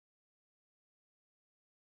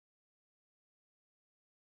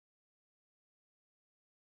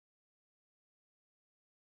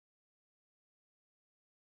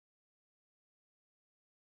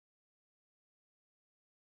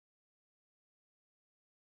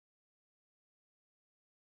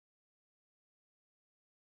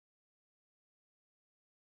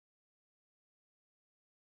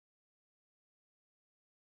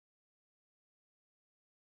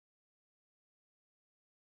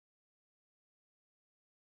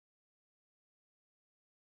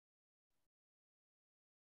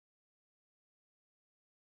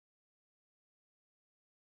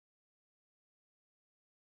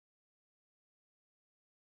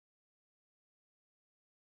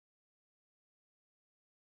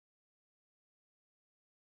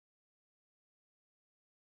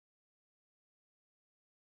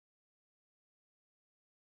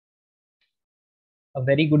A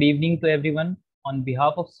very good evening to everyone. On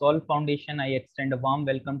behalf of Solve Foundation, I extend a warm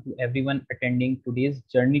welcome to everyone attending today's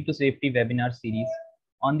Journey to Safety webinar series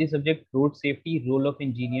on the subject Road Safety, Role of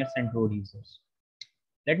Engineers and Road Users.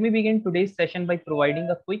 Let me begin today's session by providing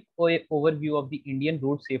a quick overview of the Indian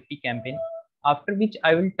Road Safety Campaign, after which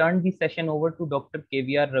I will turn the session over to Dr.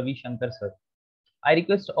 KVR Ravi Shankar sir. I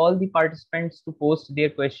request all the participants to post their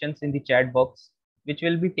questions in the chat box, which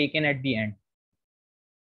will be taken at the end.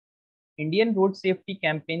 Indian Road Safety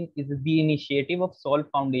Campaign is the initiative of Solve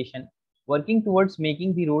Foundation working towards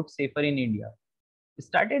making the roads safer in India.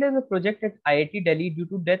 Started as a project at IIT Delhi due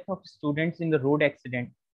to death of students in the road accident,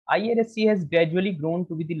 IRSC has gradually grown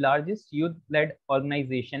to be the largest youth-led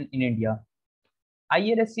organization in India.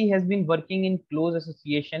 IRSC has been working in close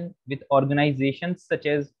association with organizations such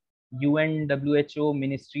as UN, WHO,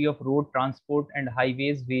 Ministry of Road Transport and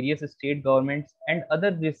Highways, various state governments, and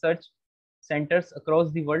other research centers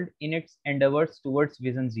across the world in its endeavors towards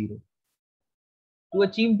Vision Zero. To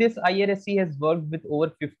achieve this, IRSC has worked with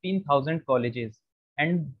over 15,000 colleges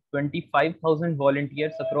and 25,000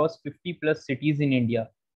 volunteers across 50 plus cities in India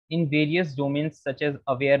in various domains such as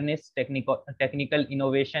awareness, technical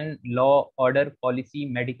innovation, law, order, policy,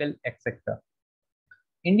 medical, etc.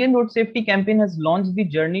 Indian Road Safety Campaign has launched the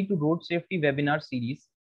Journey to Road Safety webinar series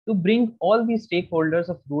to bring all the stakeholders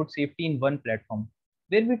of road safety in one platform,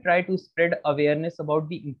 where we try to spread awareness about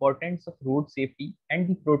the importance of road safety and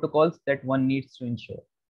the protocols that one needs to ensure.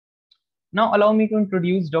 Now allow me to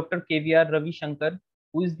introduce Dr. KVR Ravi Shankar,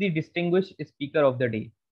 who is the distinguished speaker of the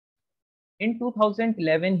day. In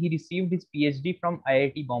 2011, he received his PhD from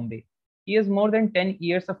IIT Bombay. He has more than 10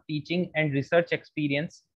 years of teaching and research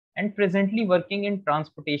experience and presently working in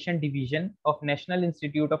Transportation Division of National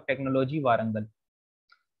Institute of Technology, Warangal.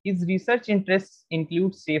 His research interests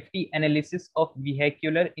include safety analysis of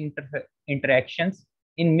vehicular interactions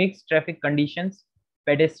in mixed traffic conditions,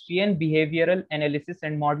 pedestrian behavioral analysis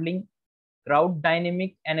and modeling, crowd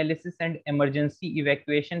dynamic analysis and emergency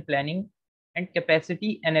evacuation planning, and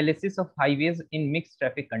capacity analysis of highways in mixed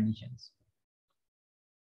traffic conditions.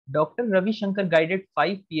 Dr. Ravi Shankar guided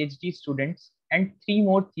 5 PhD students and 3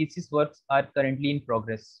 more thesis works are currently in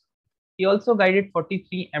progress. He also guided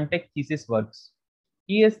 43 MTech thesis works.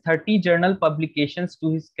 He has 30 journal publications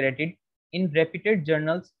to his credit in reputed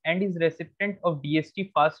journals and is recipient of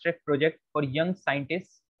DST Fast Track Project for Young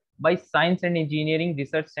Scientists by Science and Engineering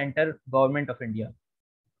Research Center, Government of India.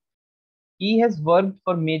 He has worked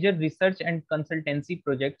for major research and consultancy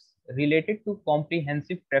projects related to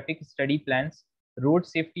comprehensive traffic study plans, road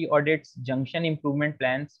safety audits, junction improvement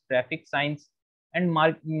plans, traffic signs, and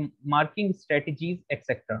marking strategies,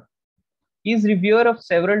 etc. He is reviewer of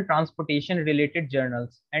several transportation-related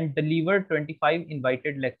journals and delivered 25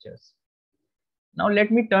 invited lectures. Now let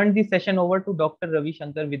me turn the session over to Dr. Ravi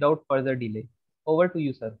Shankar without further delay. Over to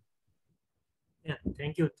you, sir. Yeah,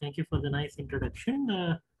 thank you. Thank you for the nice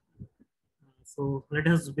introduction. So let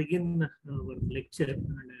us begin our lecture, and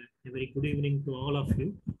a very good evening to all of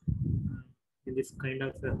you in this kind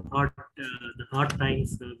of hard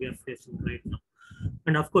times we are facing right now.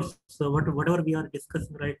 And of course, whatever we are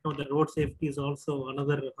discussing right now, the road safety is also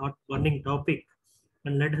another hot burning topic.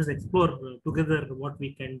 And let us explore together what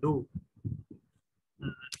we can do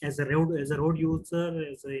as a road user,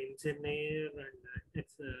 as an engineer,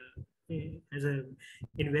 and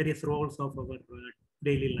in various roles of our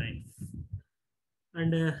daily life.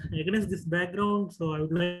 And against this background, so I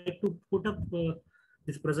would like to put up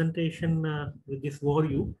this presentation with this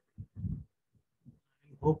overview.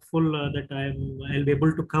 I'm hopeful that I'll be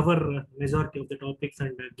able to cover majority of the topics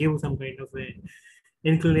and give some kind of a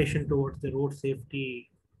inclination towards the road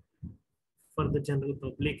safety for the general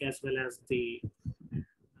public as well as the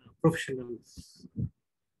professionals.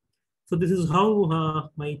 So this is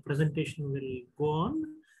how my presentation will go on.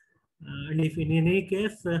 And if in any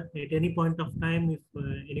case, at any point of time, if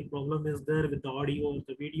any problem is there with the audio or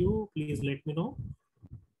the video, please let me know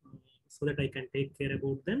so that I can take care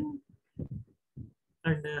about them.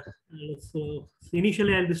 And so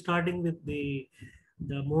initially, I'll be starting with the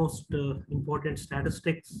most important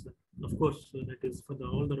statistics, of course, that is for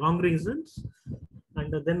all the wrong reasons.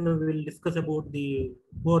 And then we will discuss about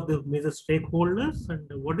who are the major stakeholders and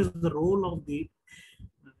what is the role of the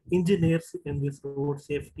engineers in this road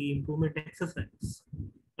safety improvement exercise,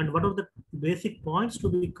 and what are the basic points to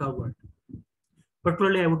be covered.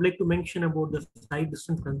 Particularly, I would like to mention about the side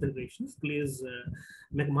distance considerations. Please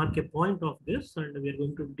mark a point of this, and we are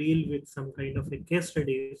going to deal with some kind of a case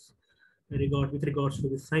studies with regards to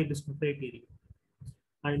the side distance criteria.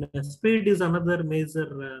 And speed is another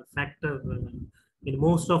major factor in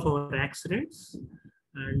most of our accidents.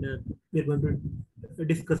 and we're going to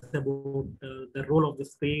discuss about the role of the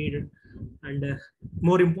speed, and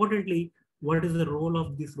more importantly, what is the role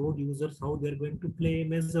of these road users, how they're going to play a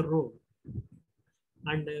major role.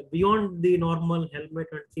 And beyond the normal helmet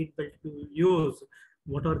and seat belt to use,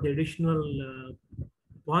 what are the additional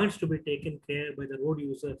points to be taken care by the road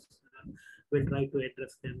users? We'll try to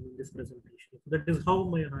address them in this presentation. So that is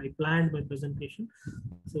how I planned my presentation.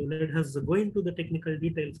 So let us go into the technical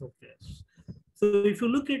details of this. So if you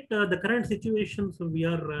look at the current situation, so we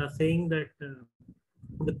are saying that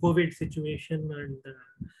the COVID situation, and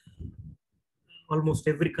almost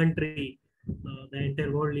every country, the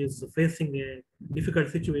entire world is facing a difficult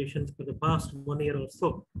situations for the past 1 year or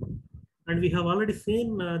so. And we have already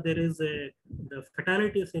seen there is the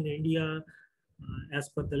fatalities in India, as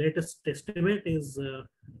per the latest estimate, is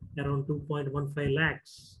around 2.15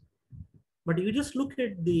 lakhs. But you just look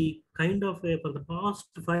at the kind of for the past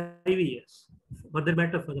 5 years, for that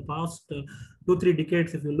matter, for the past 2-3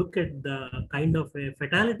 decades, if you look at the kind of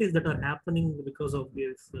fatalities that are happening because of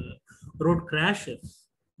these road crashes,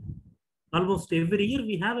 almost every year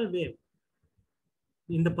we have a wave.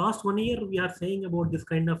 In the past 1 year, we are saying about this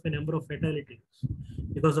kind of a number of fatalities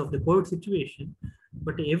because of the COVID situation.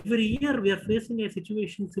 But every year we are facing a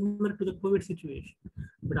situation similar to the COVID situation.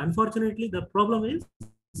 But unfortunately, the problem is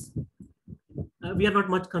we are not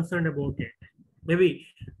much concerned about it. Maybe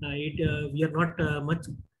we are not much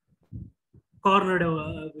cornered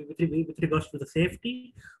with regards to the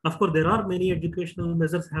safety. Of course, there are many educational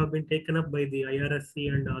measures have been taken up by the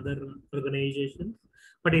IRSC and other organizations.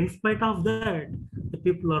 But in spite of that, the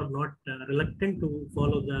people are not reluctant to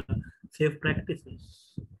follow the safe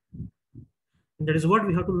practices. And that is what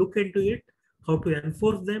we have to look into it, how to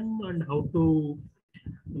enforce them and how to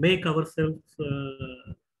make ourselves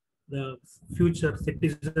the future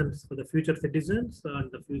citizens, for the future citizens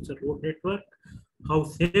and the future road network, how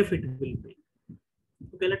safe it will be.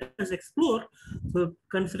 Okay, let us explore. So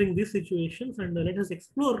considering these situations, and let us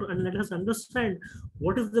explore and let us understand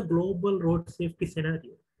what is the global road safety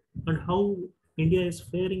scenario and how India is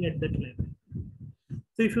faring at that level.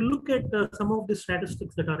 So if you look at some of the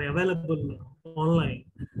statistics that are available online,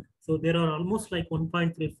 so there are almost like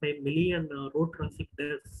 1.35 million road traffic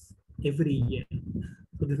deaths every year.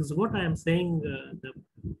 So this is what I am saying, the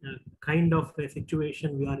kind of a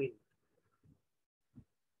situation we are in.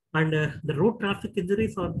 And the road traffic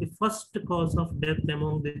injuries are the first cause of death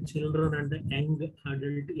among the children and the young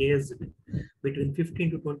adult aged between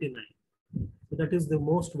 15 to 29. So that is the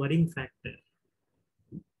most worrying factor.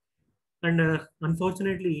 And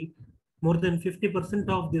unfortunately, more than 50%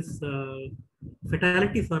 of these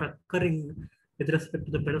fatalities are occurring with respect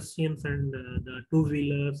to the pedestrians and the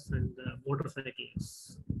two-wheelers and the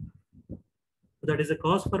motorcyclists. So that is a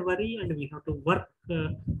cause for worry, and we have to work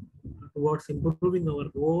towards improving our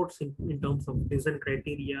roads in terms of design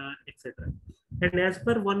criteria, etc. And as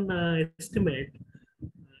per one estimate,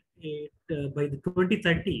 by the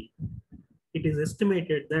 2030, it is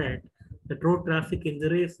estimated that the road traffic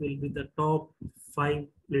injuries will be the top 5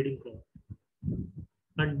 leading cause.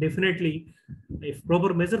 And definitely, if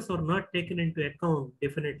proper measures are not taken into account,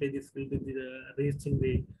 definitely this will be reaching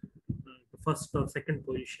the first or second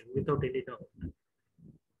position without any doubt.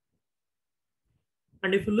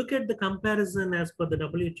 And if you look at the comparison as per the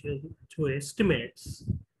WHO estimates,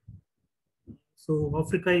 so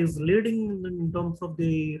Africa is leading in terms of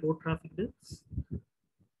the road traffic deaths.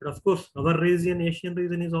 But of course, our region, Asian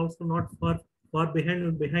region, is also not far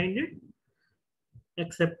behind it,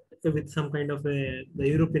 except with some kind of the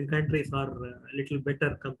European countries are a little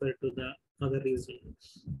better compared to the other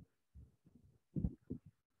regions.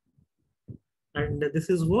 And this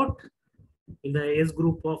is what in the age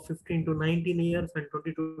group of 15 to 19 years and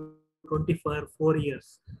 20 to 25, 4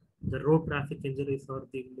 years, the road traffic injuries are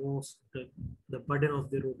the most, the burden of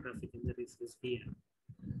the road traffic injuries is here.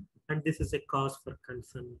 And this is a cause for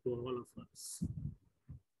concern to all of us.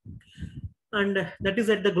 And that is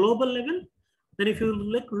at the global level. Then if you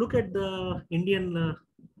look at the Indian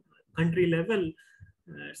country level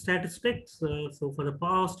statistics, so for the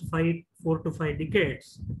past 4 to 5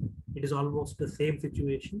 decades, it is almost the same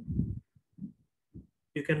situation.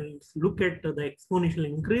 You can look at the exponential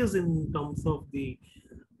increase in terms of the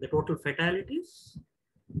total fatalities.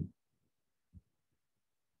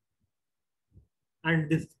 And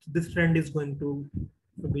this trend is going to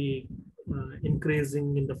be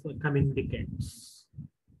increasing in the coming decades.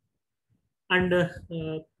 And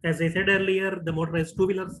as I said earlier, the motorized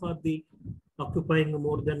two-wheelers are occupying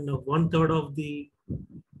more than 1/3 of the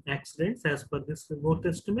accidents as per this remote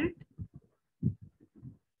estimate.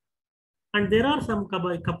 And there are some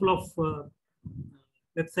couple of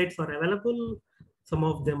websites are available Some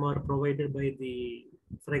of them are provided by the,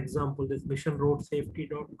 for example, this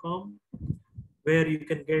missionroadsafety.com, where you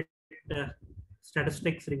can get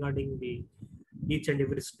statistics regarding the each and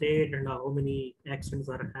every state and how many accidents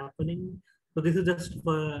are happening. So this is just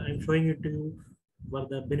I'm showing it to you for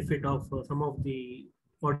the benefit of some of the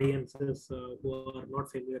audiences who are not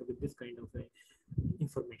familiar with this kind of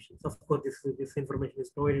information. So of course, this information is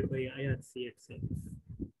provided by IRC itself.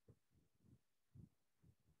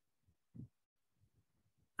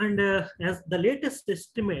 And as the latest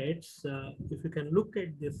estimates, if you can look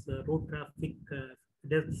at this road traffic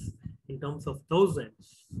deaths in terms of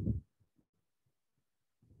thousands,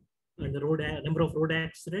 and the number of road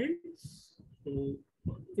accidents, so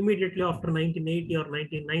immediately after 1980 or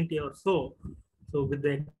 1990 or so, so with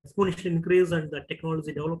the exponential increase and the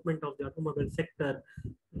technology development of the automobile sector,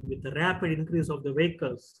 with the rapid increase of the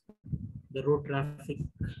vehicles, the road traffic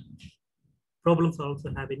problems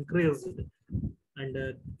also have increased, and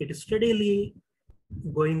it is steadily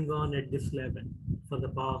going on at this level for the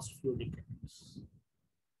past few decades.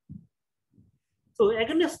 So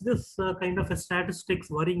against this kind of a statistics,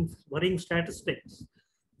 worrying statistics,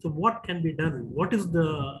 so what can be done? What is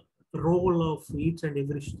the role of each and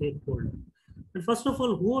every stakeholder? And first of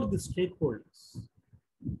all, who are the stakeholders?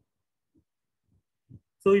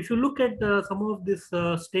 So if you look at some of these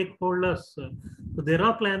stakeholders, so there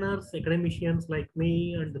are planners, academicians like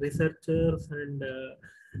me, and researchers, and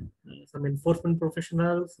some enforcement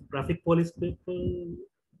professionals, traffic police people,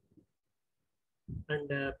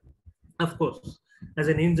 and of course, as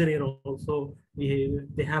an engineer also,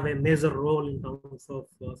 they have a major role in terms of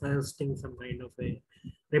suggesting some kind of a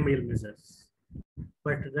remedial measures.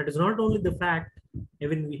 But that is not only the fact,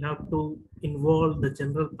 even we have to involve the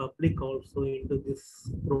general public also into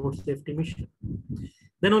this road safety mission.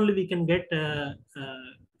 Then only we can get a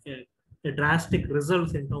drastic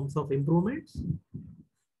results in terms of improvements.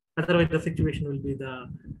 Otherwise, the situation will be the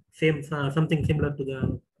same, something similar to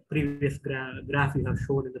the previous graph you have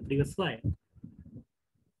shown in the previous slide.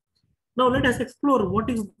 Now let us explore what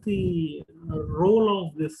is the role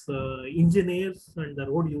of this engineers and the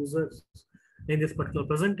road users in this particular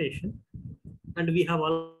presentation. And we have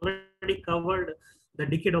already covered the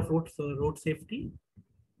decade of road safety,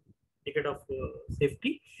 in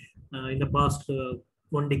the past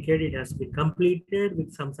 1 decade. It has been completed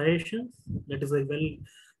with some suggestions. That is a well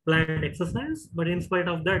planned exercise, but in spite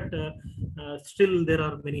of that, still there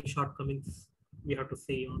are many shortcomings we have to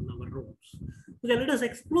see on our roads. Okay, let us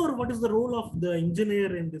explore what is the role of the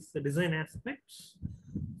engineer in this design aspects.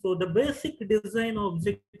 So the basic design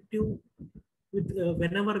objective with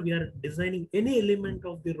whenever we are designing any element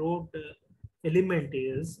of the road element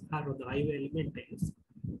is, or the highway element is,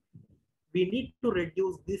 we need to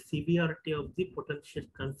reduce the severity of the potential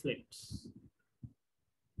conflicts.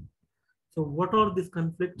 So what are these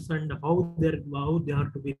conflicts and how they are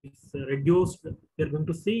to be reduced? We are going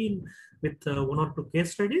to see with 1 or 2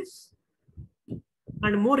 case studies.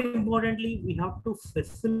 And more importantly, we have to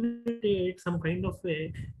facilitate some kind of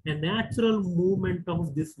a natural movement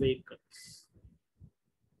of these vehicles.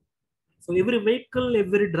 So every vehicle,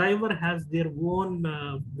 every driver has their own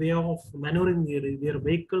way of maneuvering their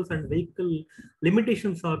vehicles, and vehicle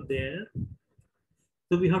limitations are there.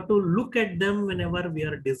 So we have to look at them whenever we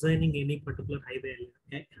are designing any particular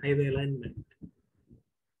highway alignment.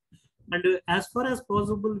 And as far as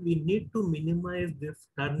possible, we need to minimize this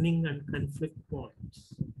turning and conflict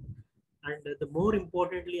points. And the more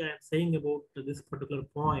importantly, I am saying about this particular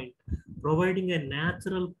point, providing a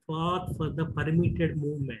natural path for the permitted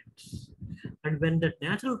movements. And when that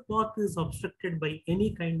natural path is obstructed by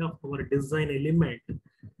any kind of our design element,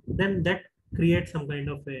 then that creates some kind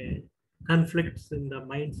of a conflicts in the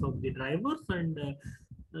minds of the drivers, and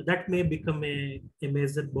that may become a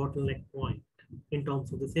major bottleneck point in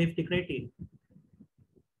terms of the safety criteria.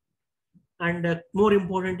 And more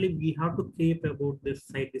importantly, we have to keep about this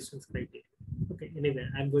side distance criteria. Okay, anyway,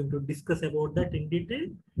 I'm going to discuss about that in detail.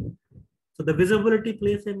 So the visibility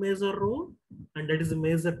plays a major role, and that is a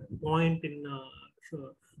major point in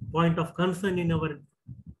point of concern in our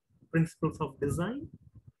principles of design.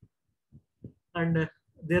 And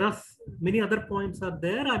there are many other points are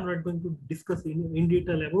there. I'm not going to discuss in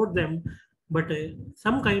detail about them, but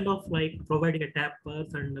some kind of like providing a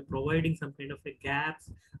tappers and providing some kind of a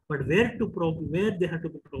gaps, but where they have to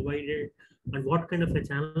be provided and what kind of a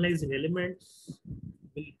channelizing elements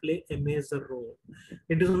will play a major role.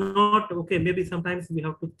 It is not okay. Maybe sometimes we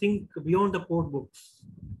have to think beyond the code books,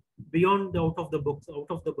 beyond the out of the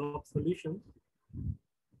box solutions.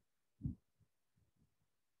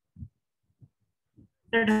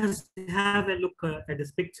 Let us have a look at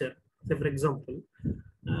this picture. Say, for example,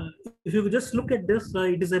 if if you just look at this,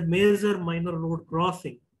 it is a major minor road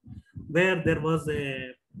crossing where there was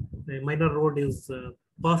a minor road is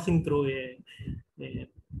passing through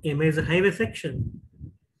a major highway section.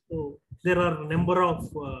 So there are a number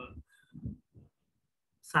of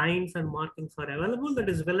signs and markings are available. That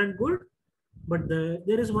is well and good. But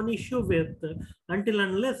there is one issue with until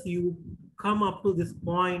unless you come up to this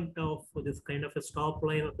point of this kind of a stop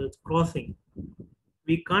line or this crossing,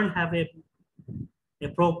 we can't have a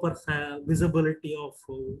proper visibility of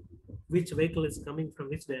which vehicle is coming from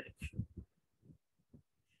which direction.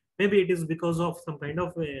 Maybe it is because of some kind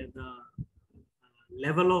of the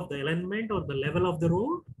level of the alignment or the level of the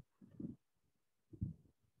road.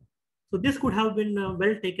 So this could have been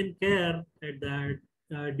well taken care at that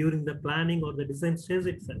during the planning or the design stage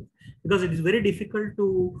itself, because it is very difficult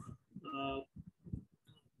to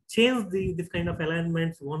change this kind of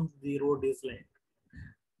alignments once the road is laid,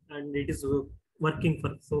 and it is working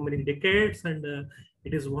for so many decades, and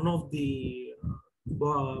it is one of the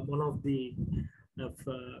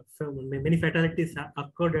many fatalities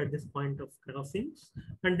occurred at this point of crossings,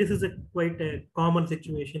 and this is quite a common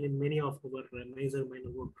situation in many of our major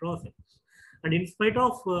minor road crossings. And in spite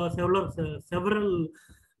of several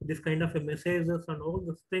this kind of messages and all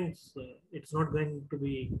those things, it's not going to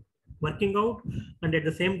be working out. And at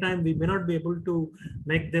the same time, we may not be able to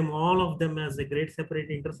make them all of them as a grade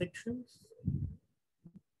separate intersections.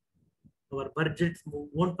 Our budgets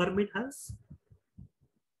won't permit us.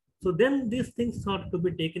 So then these things have to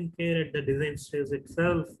be taken care at the design stage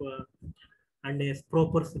itself, and with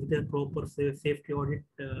a proper safety audit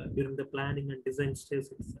during the planning and design stage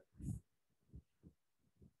itself.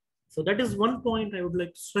 So that is one point I would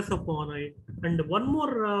like to stress upon it. And one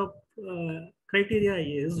more criteria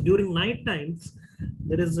is during night times,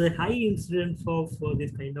 there is a high incidence of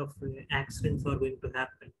this kind of accidents are going to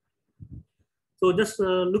happen. So just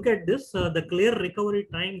look at this. The clear recovery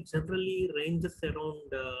time generally ranges around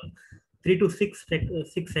 3 to 6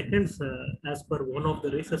 seconds as per one of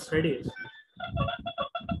the research studies.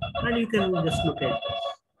 And you can just look at this.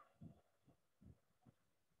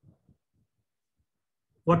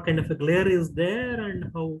 What kind of a glare is there,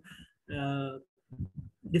 and how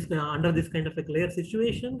under this kind of a glare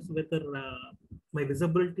situations, whether my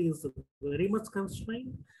visibility is very much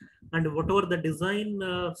constrained, and whatever the design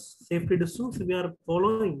safety distance we are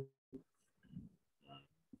following,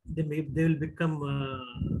 they will become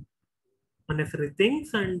unnecessary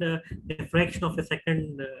things, and a fraction of a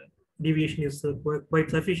second deviation is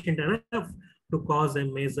quite sufficient enough to cause a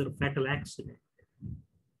major fatal accident.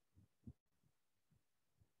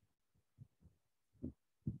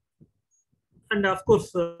 And of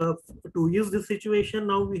course, to use this situation,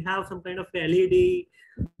 now we have some kind of LED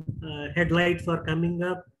headlights are coming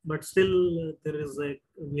up, but still there is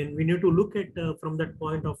we need to look at from that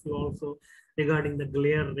point of view also regarding the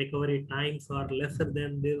glare recovery times are lesser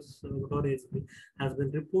than this, whatever has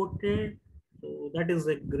been reported. So that is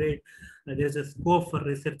a great, there's a scope for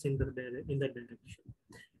research in that direction.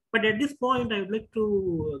 But at this point, I would like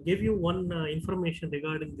to give you one information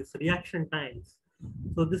regarding this reaction times.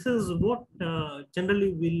 So this is what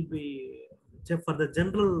generally will be for the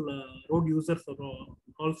general road users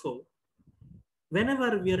also.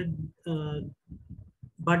 Whenever we are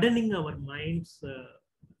burdening our minds,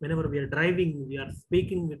 whenever we are driving, we are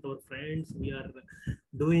speaking with our friends, we are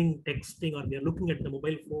doing texting, or we are looking at the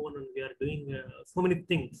mobile phone, and we are doing so many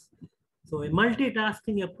things. So a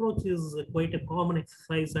multitasking approach is quite a common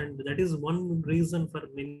exercise, and that is one reason for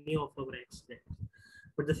many of our accidents.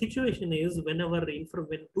 But the situation is when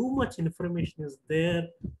too much information is there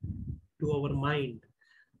to our mind,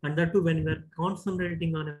 and that too when we are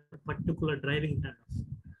concentrating on a particular driving task,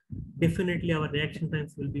 definitely our reaction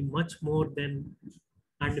times will be much more than,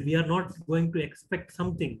 and we are not going to expect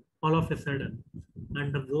something all of a sudden.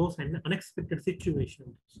 Under those unexpected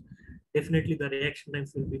situations, definitely the reaction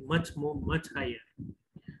times will be much higher.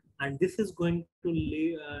 And this is going to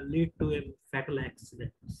lead to a fatal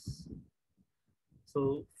accidents.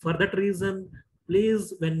 So for that reason,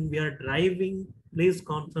 please, when we are driving, please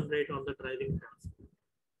concentrate on the driving task.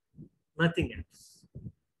 Nothing else.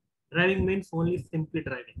 Driving means only simply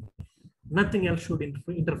driving. Nothing else should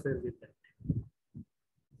interfere with that.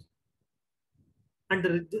 And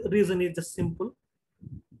the reason is just simple.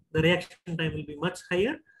 The reaction time will be much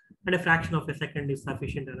higher, and a fraction of a second is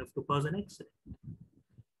sufficient enough to cause an accident.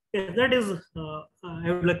 Yeah, that is,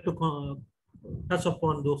 I would like to touch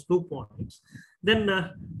upon those 2 points. Then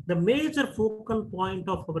the major focal point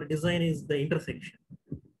of our design is the intersection,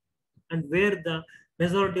 and where the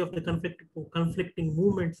majority of the conflicting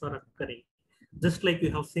movements are occurring. Just like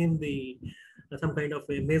you have seen some kind of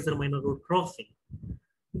a major minor road crossing.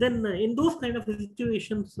 Then in those kind of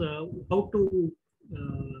situations, how to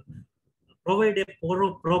provide a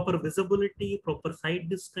proper visibility, proper side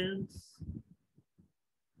distance,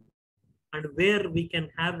 and where we can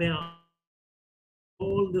have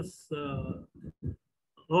all this,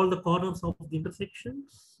 all the corners of the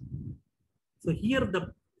intersections. So here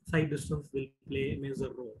the side distance will play a major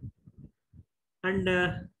role. And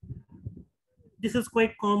this is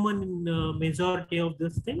quite common in majority of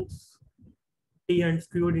these things, T and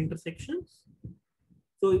skewed intersections.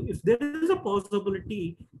 So if there is a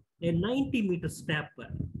possibility, a 90-meter stepper,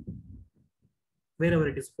 wherever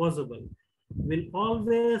it is possible, will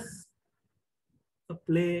always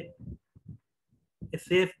play a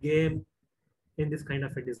safe game in this kind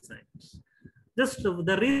of a designs. Just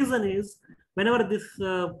the reason is whenever this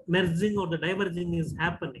merging or the diverging is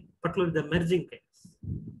happening, particularly the merging case,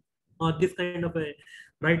 or this kind of a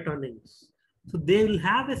right turnings, so they will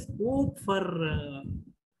have a scope for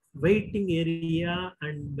waiting area,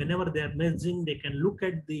 and whenever they are merging, they can look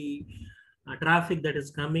at the traffic that is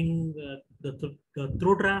coming, the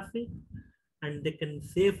through traffic, and they can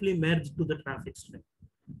safely merge to the traffic stream.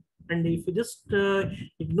 And if you just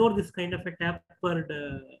ignore this kind of a tapered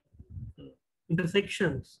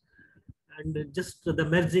intersections, and just the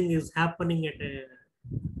merging is happening at a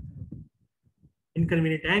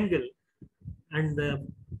inconvenient angle, and the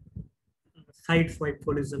side swipe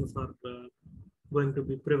collisions are going to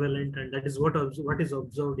be prevalent, and that is what is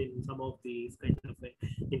observed in some of these kind of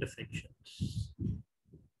intersections.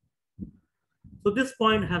 So this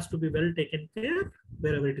point has to be well taken care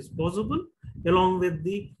wherever it is possible, along with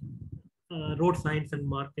the road signs and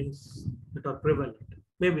markings that are prevalent.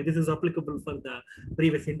 Maybe this is applicable for the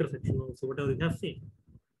previous intersection also, whatever you have seen.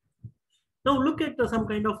 Now look at some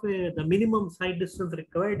kind of the minimum side distance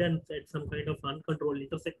required and at some kind of uncontrolled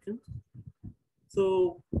intersections.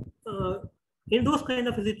 So in those kind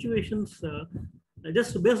of situations,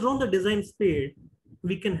 just based on the design speed,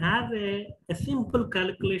 we can have a simple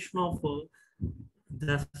calculation of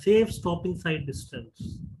the safe stopping side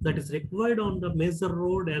distance that is required on the major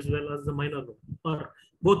road as well as the minor road, or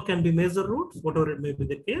both can be major roads, whatever it may be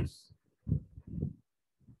the case.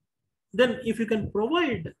 Then if you can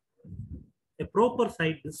provide a proper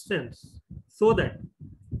side distance so that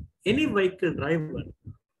any vehicle driver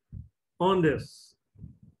on this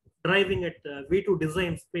driving at V2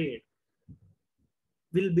 design speed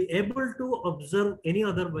will be able to observe any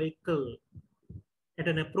other vehicle at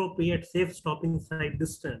an appropriate safe stopping side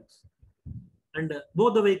distance, and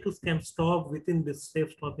both the vehicles can stop within this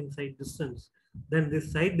safe stopping side distance, then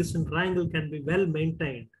this side distance triangle can be well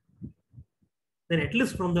maintained. Then at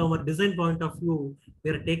least from our design point of view,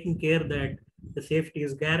 we are taking care that the safety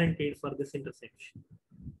is guaranteed for this intersection.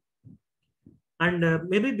 And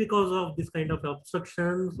maybe because of this kind of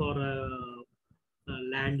obstructions or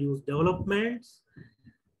land use developments,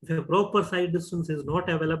 if a proper side distance is not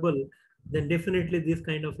available, then definitely these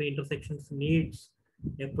kind of intersections needs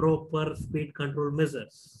a proper speed control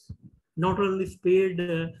measures. Not only speed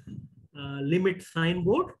limit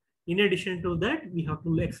signboard, in addition to that, we have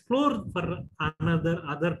to explore for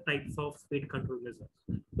other types of speed control measures.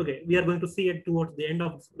 Okay, we are going to see it towards the end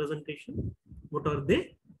of this presentation. What are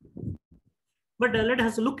they? But let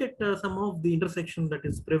us look at some of the intersection that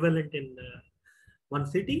is prevalent in one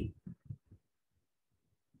city.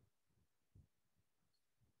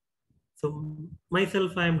 So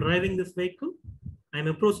myself, I am driving this vehicle. I am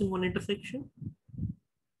approaching one intersection.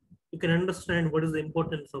 You can understand what is the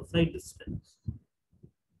importance of side distance.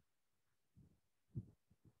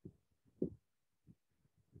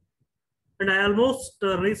 And I almost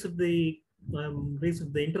reached the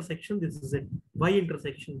intersection. This is a Y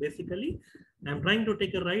intersection basically. I am trying to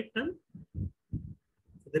take a right turn.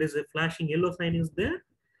 There is a flashing yellow sign is there.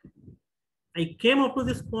 I came up to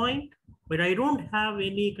this point, but I don't have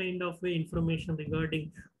any kind of information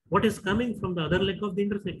regarding what is coming from the other leg of the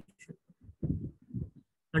intersection.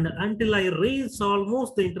 And until I reach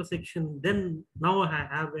almost the intersection, then now I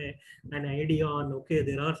have an idea on, okay,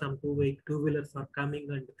 there are some two-wheelers are coming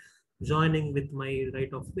and joining with my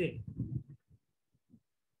right of way.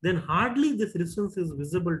 Then hardly this distance is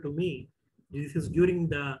visible to me. This is during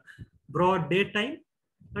the broad daytime,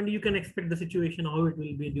 and you can expect the situation how it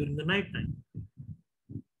will be during the night time.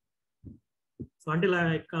 So until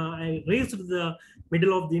I reached the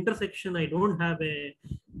middle of the intersection, I don't have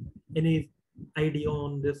any idea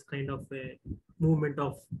on this kind of a movement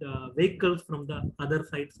of vehicles from the other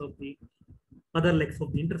sides of the other legs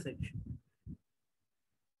of the intersection.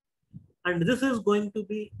 And this is going to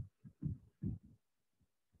be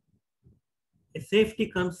a safety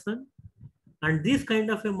concern, and these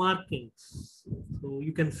kind of a markings. So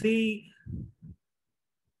you can see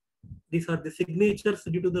These are the signatures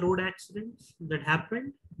due to the road accidents that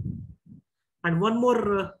happened. And one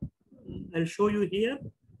more I'll show you here.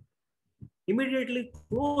 Immediately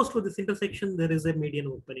close to this intersection, there is a median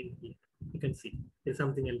opening here. You can see there's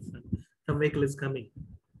something else. Some vehicle is coming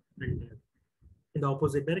and in the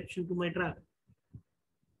opposite direction to my travel.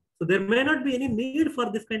 So there may not be any need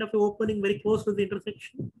for this kind of opening very close to the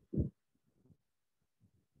intersection.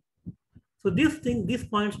 So these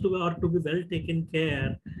points are to be well taken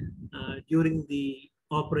care during the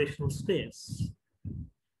operational stage.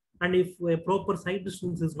 And if a proper sight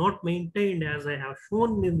distance is not maintained, as I have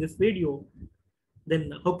shown in this video,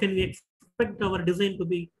 then how can we expect our design to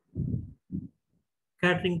be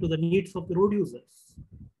catering to the needs of the road users?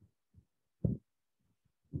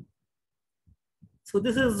 So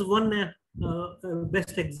this is one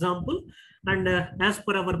best example. And as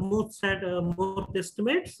per our most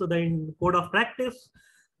estimates, so the in code of practice,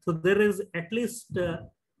 so there is at least,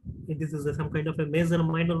 this is some kind of a major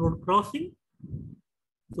minor road crossing.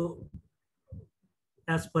 So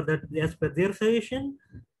as per their suggestion,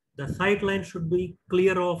 the sight line should be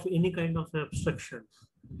clear of any kind of obstructions.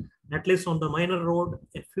 At least on the minor road,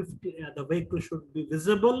 the vehicle should be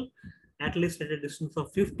visible at least at a distance of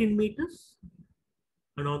 15 meters.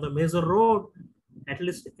 And on the major road, at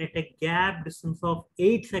least at a gap distance of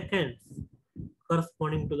 8 seconds,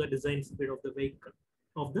 corresponding to the design speed of the vehicle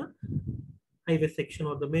of the highway section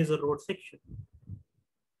or the major road section.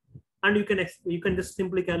 And you can just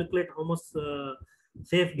simply calculate how much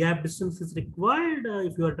safe gap distance is required.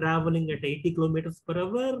 If you are traveling at 80 kilometers per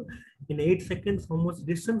hour in 8 seconds, how much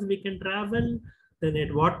distance we can travel, then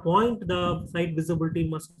at what point the sight visibility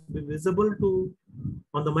must be visible to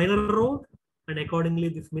on the minor road, and accordingly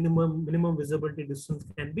this minimum visibility distance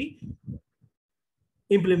can be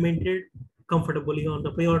implemented comfortably on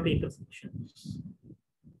the priority intersections.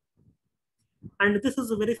 And this is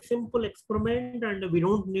a very simple experiment, and we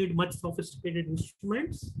don't need much sophisticated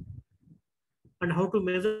instruments. And how to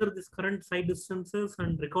measure this current sight distances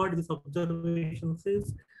and record these observations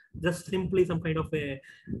is just simply some kind of a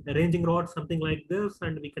ranging rod, something like this,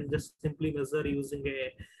 and we can just simply measure using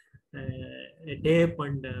a tape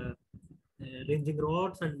and ranging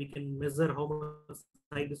rods, and we can measure how much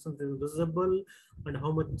sight distance is visible and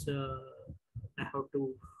how much I have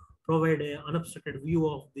to provide an unobstructed view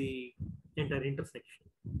of the entire intersection.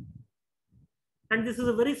 And this is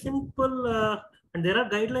a very simple, and there are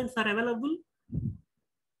guidelines are available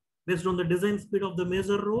based on the design speed of the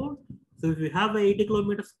major road. So if you have 80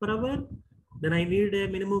 kilometers per hour, then I need a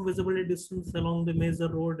minimum visibility distance along the major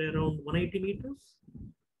road around 180 meters.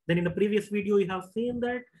 Then in the previous video, you have seen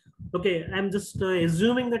that, okay, I'm just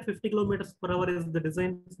assuming that 50 kilometers per hour is the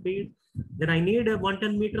design speed. Then I need a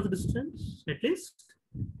 110 meters distance at least.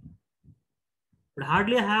 But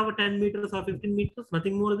hardly I have 10 meters or 15 meters,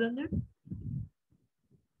 nothing more than that.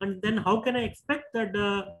 And then how can I expect that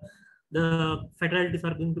the fatalities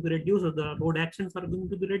are going to be reduced or the road actions are going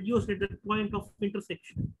to be reduced at that point of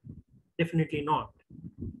intersection? Definitely not.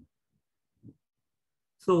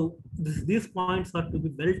 So these points are to be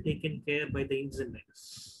well taken care by the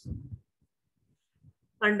engineers.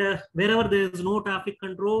 And wherever there is no traffic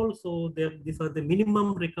control, so these are the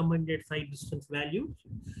minimum recommended sight distance values.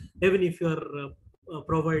 Even if you are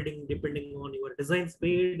providing, depending on your design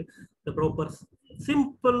speed, the proper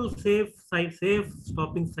simple safe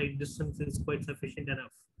stopping sight distance is quite sufficient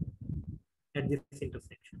enough at this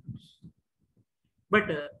intersection.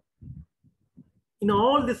 But in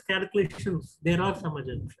all these calculations, there are some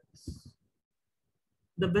assumptions.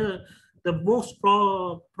 The most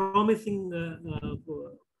promising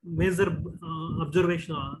major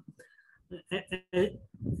observation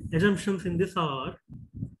assumptions in this are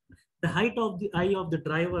the height of the eye of the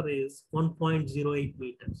driver is 1.08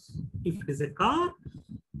 meters. If it is a car,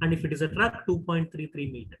 and if it is a truck,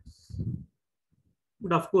 2.33 meters.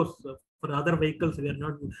 But of course, for other vehicles, we are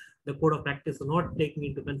not, the code of practice is not taking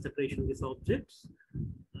into consideration these objects,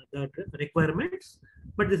 that requirements.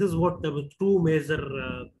 But this is what the two major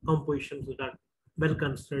compositions that are well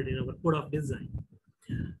considered in our code of design.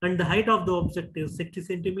 And the height of the object is 60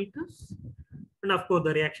 centimeters. And of course,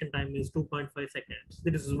 the reaction time is 2.5 seconds.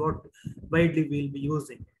 This is what widely we'll be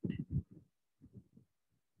using.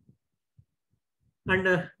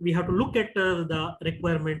 And we have to look at the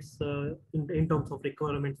requirements in terms of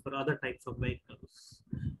requirements for other types of vehicles.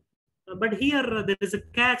 But here, there is a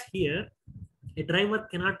catch here. A driver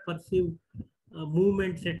cannot perceive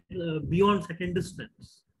movements at, beyond certain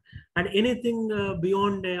distance. And anything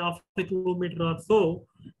beyond half a kilometer or so,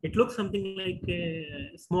 it looks something like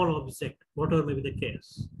a small object, whatever may be the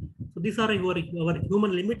case. So these are our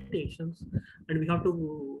human limitations, and we have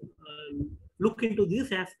to look into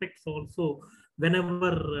these aspects also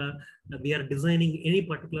whenever we are designing any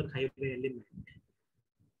particular highway element.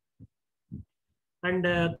 And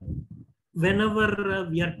whenever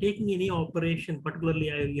we are taking any operation,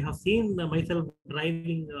 particularly I have seen myself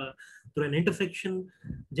driving through an intersection.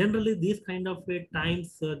 Generally, these kind of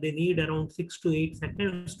times they need around 6 to 8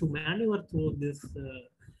 seconds to maneuver through this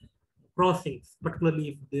crossings, particularly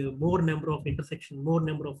if the more number of intersection, more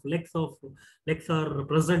number of legs are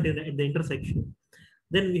present at the intersection.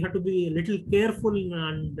 Then we have to be a little careful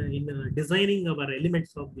and in designing our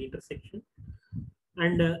elements of the intersection.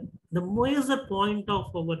 And the major point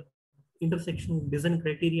of our intersection design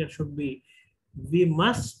criteria should be, we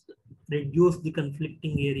must reduce the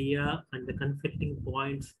conflicting area and the conflicting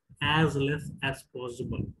points as less as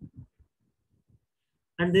possible.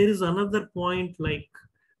 And there is another point, like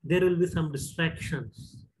there will be some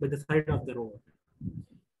distractions by the side of the road.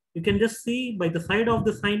 You can just see by the side of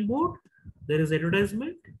the signboard, there is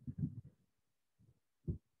advertisement.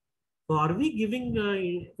 So are we giving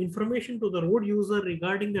information to the road user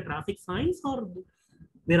regarding the traffic signs, or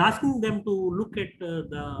we're asking them to look at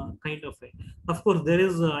the kind of a, of course, there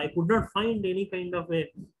is, I could not find any kind of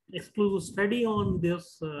a exclusive study on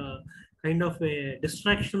this kind of a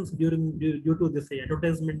distractions due to this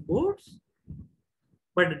advertisement boards,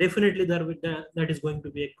 but definitely that is going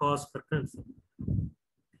to be a cause for concern.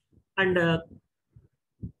 And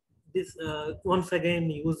this once again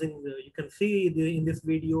using you can see in this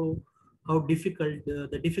video how difficult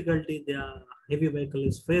the difficulty the heavy vehicle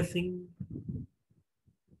is facing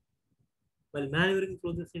while maneuvering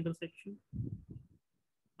through this intersection.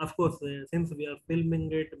 Of course, since we are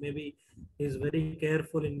filming it, maybe he's very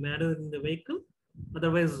careful in maneuvering the vehicle.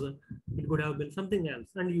 Otherwise, it could have been something else.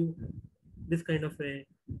 And this kind of the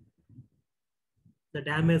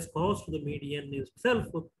damage caused to the median itself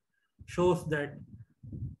shows that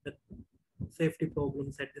the safety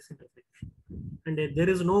problems at this intersection. And there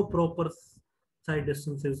is no proper side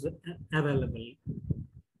distances available.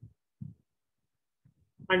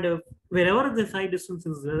 And wherever the side distance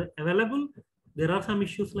is available, there are some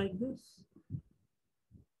issues like this.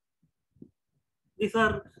 These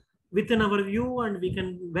are within our view, and we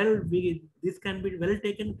can this can be well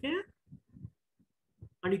taken care.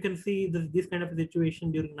 And you can see this kind of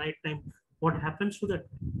situation during night time. What happens to that?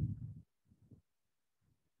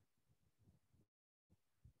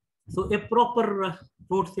 So a proper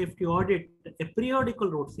road safety audit, a periodical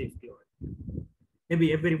road safety audit,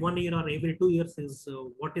 maybe every 1 year or every 2 years is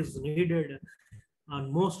what is needed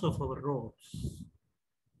on most of our roads.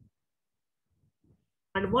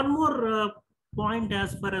 And one more point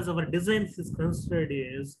as far as our designs is concerned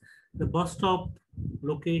is the bus stop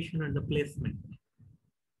location and the placement.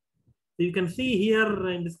 So you can see here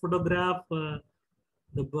in this photograph,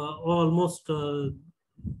 almost the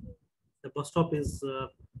bus stop is,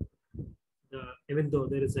 even though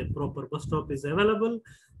there is a proper bus stop is available,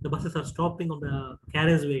 the buses are stopping on the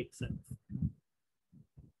carriageway itself.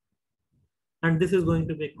 And this is going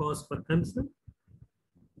to be a cause for concern.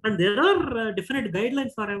 And there are definite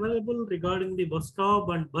guidelines are available regarding the bus stop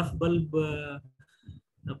and bus bulb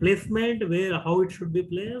placement, how it should be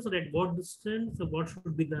placed, at what distance, what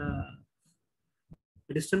should be the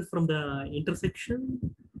distance from the intersection,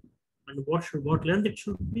 and what length it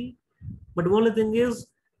should be. But the only thing is,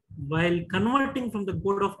 while converting from the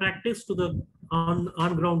code of practice to the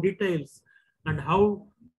on-ground details and how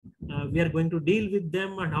we are going to deal with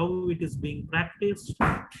them and how it is being practiced,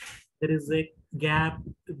 there is a gap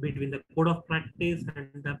between the code of practice and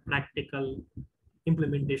the practical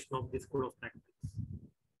implementation of this code of practice.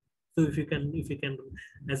 So if you can,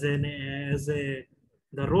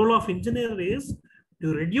 the role of engineer is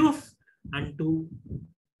to reduce and to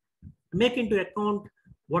make into account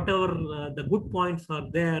whatever the good points are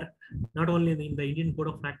there, not only in the Indian code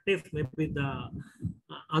of practice, maybe the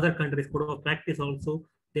other countries' code of practice also,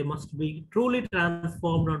 they must be truly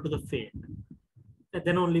transformed onto the field. And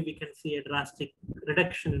then only we can see a drastic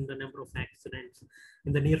reduction in the number of accidents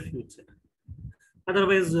in the near future.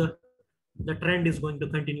 Otherwise, the trend is going to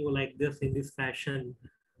continue like this in this fashion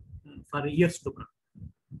for years to come.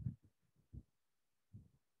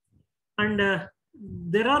 And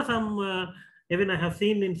there are some, even I have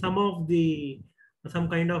seen in some of some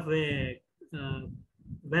kind of a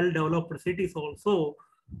well-developed cities also,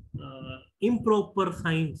 improper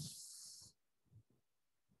signs.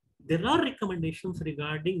 There are recommendations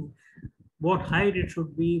regarding what height it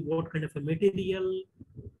should be, what kind of a material.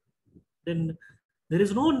 Then there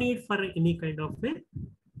is no need for any kind of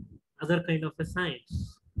other kind of a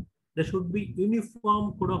science. There should be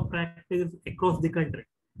uniform code of practice across the country.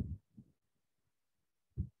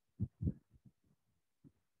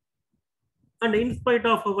 And in spite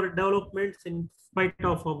of our developments, in spite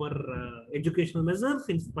of our educational measures,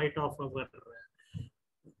 in spite of our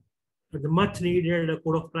the much needed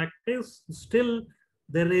code of practice, still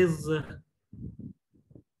there is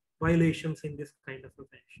violations in this kind of a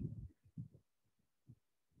fashion.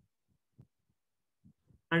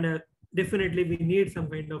 And definitely we need some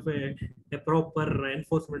kind of a proper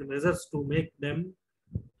enforcement measures to make them.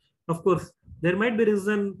 Of course, there might be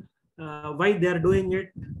reason why they are doing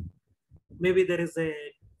it. Maybe there is a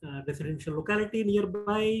residential locality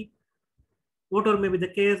nearby, whatever may be the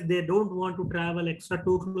case, they don't want to travel extra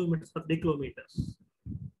 2 kilometers or 3 kilometers.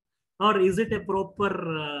 Or is it a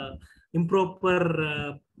proper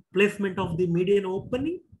improper placement of the median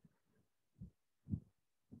opening?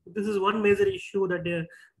 This is one major issue that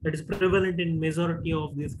is prevalent in majority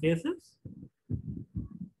of these cases.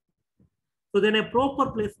 So then a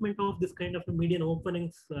proper placement of this kind of a median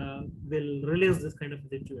openings will release this kind of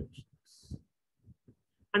situations,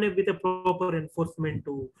 and with a proper enforcement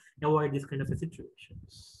to avoid this kind of a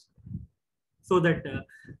situations, so that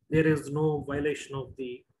there is no violation of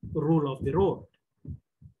the rule of the road.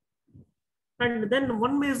 And then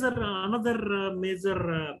another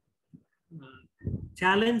major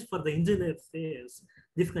challenge for the engineers is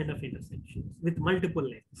this kind of intersections with multiple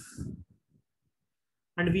lanes.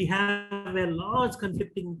 And we have a large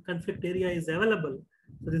conflict area is available.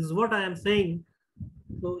 So this is what I am saying.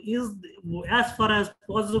 So as far as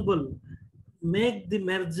possible, make the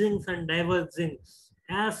mergings and divergings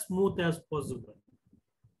as smooth as possible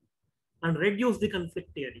and reduce the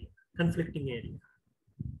conflicting area.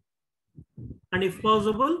 And if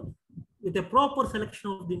possible, with a proper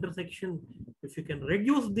selection of the intersection, if you can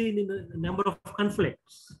reduce the number of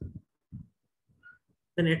conflicts,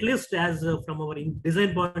 then at least as from our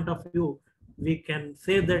design point of view, we can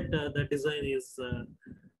say that the design is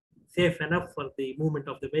safe enough for the movement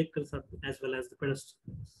of the vehicles as well as the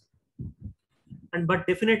pedestrians. But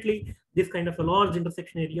definitely this kind of a large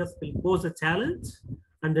intersection areas will pose a challenge,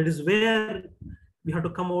 and that is where we have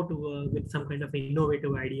to come out with some kind of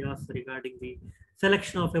innovative ideas regarding the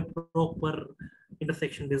selection of a proper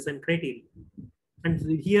intersection design criteria. And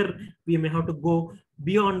here we may have to go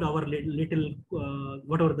beyond our little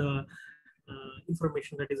whatever the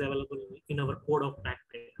information that is available in our code of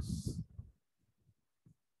practice.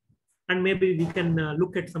 And maybe we can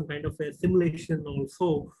look at some kind of a simulation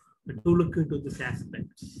also to look into these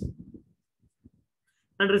aspects.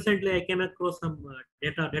 And recently I came across some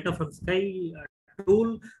data from Sky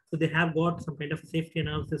tool. So they have got some kind of safety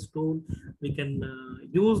analysis tool. We can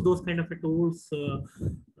use those kind of tools to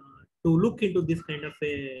look into this kind of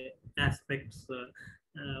aspects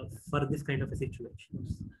for this kind of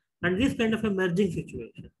situations. And this kind of merging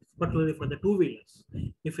situations, particularly for the two-wheelers,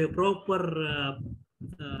 if a proper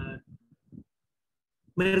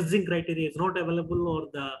merging criteria is not available, or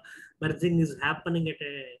the merging is happening at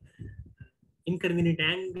a inconvenient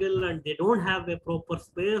angle and they don't have a proper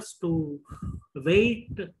space to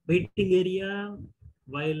waiting area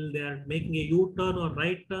while they are making a U-turn or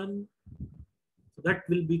right turn, so that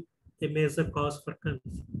will be a major cause for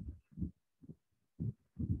concern.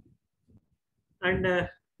 And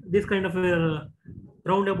this kind of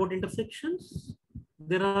roundabout intersections,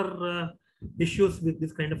 there are issues with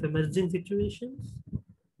this kind of emerging situations.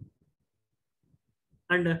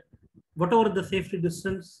 And whatever the safety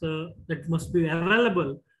distance that must be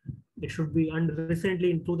available, it should be. And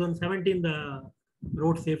recently in 2017, the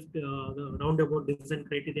road safety, the roundabout design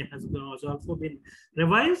criteria has also been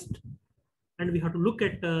revised, and we have to look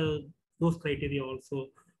at those criteria also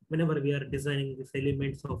whenever we are designing these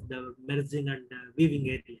elements of the merging and weaving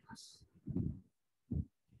areas.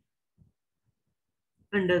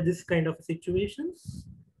 And this kind of situations,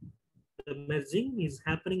 the merging is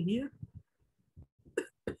happening here.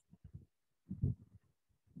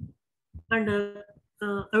 And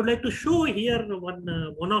I would like to show here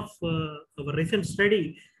one of our recent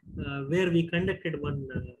study where we conducted one.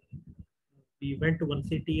 We went to one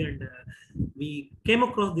city and we came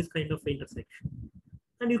across this kind of intersection.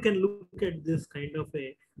 And you can look at this kind of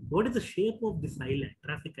what is the shape of this island,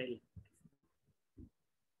 traffic island?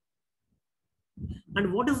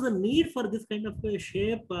 And what is the need for this kind of a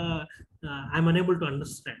shape? I'm unable to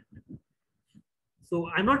understand. So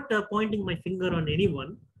I'm not pointing my finger on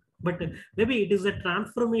anyone, but maybe it is a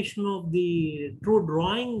transformation of the true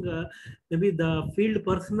drawing. Maybe the field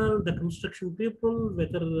personnel, the construction people,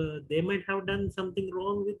 whether they might have done something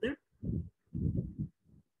wrong with that,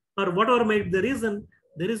 or whatever might be the reason,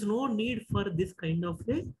 there is no need for this kind of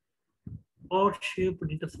a odd-shaped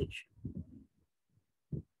intersection.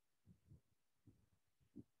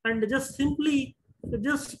 And just simply,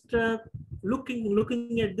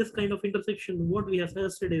 looking at this kind of intersection, what we have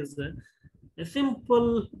suggested is a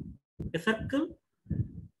simple a circle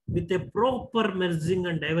with a proper merging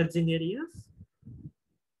and diverging areas.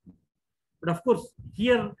 But of course,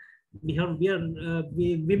 here we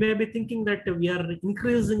may be thinking that we are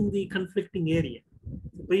increasing the conflicting area.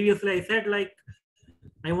 So previously, I said like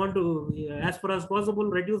I want to, as far as possible,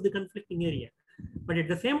 reduce the conflicting area. But at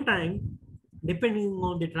the same time, depending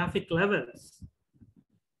on the traffic levels,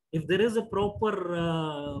 if there is a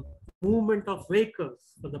proper movement of vehicles,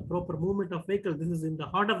 for the proper movement of vehicles, this is in the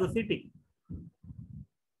heart of the city,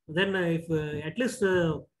 then if at least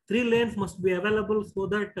 3 lanes must be available so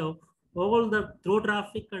that all the through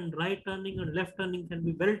traffic and right turning and left turning can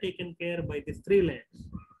be well taken care by these 3 lanes.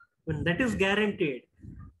 When that is guaranteed,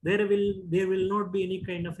 there will not be any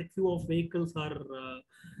kind of a queue of vehicles or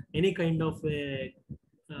any kind of a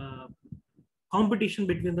competition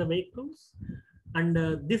between the vehicles, and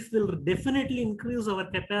this will definitely increase our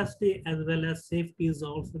capacity as well as safety is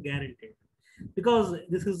also guaranteed, because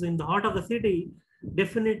this is in the heart of the city.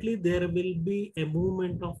 Definitely there will be a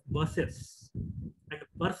movement of buses, and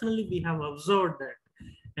personally we have observed that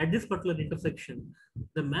at this particular intersection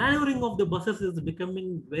the maneuvering of the buses is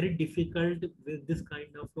becoming very difficult with this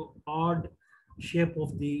kind of odd shape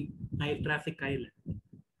of the traffic island,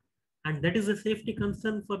 and that is a safety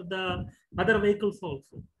concern for the other vehicles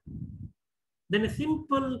also. Then a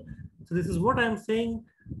simple, so this is what I'm saying,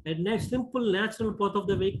 a simple natural path of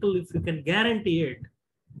the vehicle, if you can guarantee it,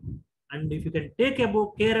 and if you can take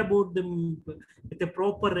care about them with a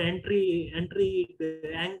proper entry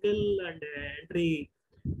angle and entry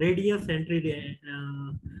radius, entry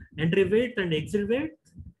width and exit width,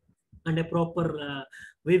 and a proper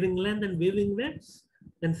weaving length and weaving widths,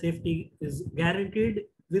 then safety is guaranteed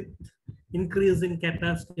with increasing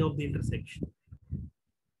capacity of the intersection.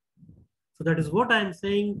 So that is what I am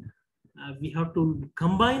saying. We have to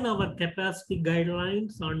combine our capacity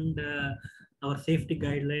guidelines and our safety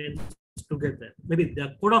guidelines together. Maybe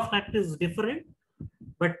the code of practice is different,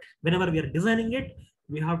 but whenever we are designing it,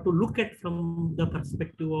 we have to look at from the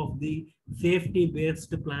perspective of the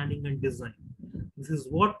safety-based planning and design. This is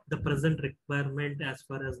what the present requirement as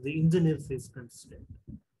far as the engineers is concerned.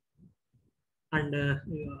 And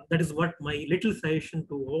that is what my little suggestion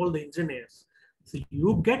to all the engineers. So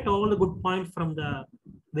you get all the good points from the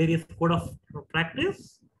various code of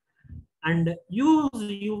practice, and you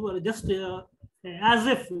just as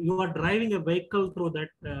if you are driving a vehicle through that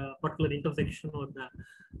particular intersection or the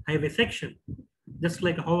highway section, just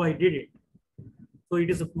like how I did it. So it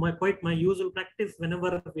is quite my usual practice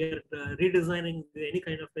whenever we are redesigning any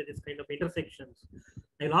kind of this kind of intersections.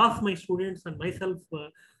 I'll ask my students and myself,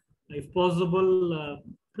 if possible,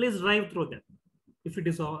 please drive through them if it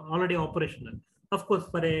is already operational. Of course,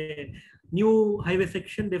 for a new highway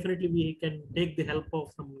section, definitely we can take the help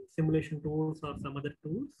of some simulation tools or some other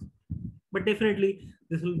tools. But definitely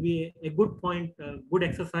this will be a good point, good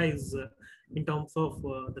exercise in terms of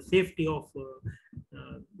the safety of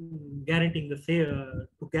guaranteeing the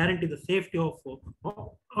to guarantee the safety of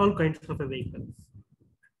all kinds of vehicles.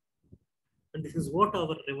 And this is what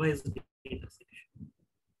our revised intersection.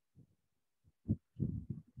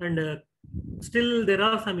 And still there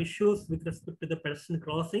are some issues with respect to the pedestrian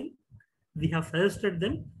crossing. We have suggested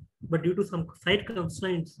them, but due to some site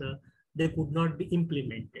constraints, they could not be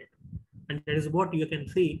implemented. And that is what you can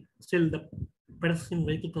see, still the pedestrian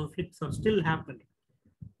vehicle conflicts are still happening.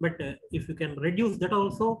 But if you can reduce that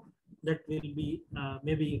also, that will be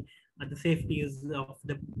maybe the safety is of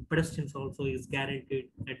the pedestrians also is guaranteed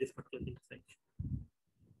at this particular intersection.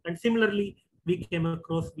 And similarly, we came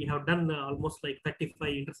across, we have done almost like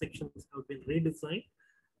 35 intersections have been redesigned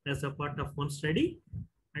as a part of one study.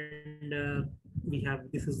 And we have,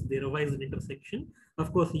 this is the revised intersection.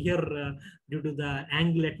 Of course, here, due to the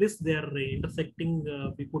angle at which they are intersecting,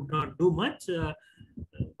 we could not do much,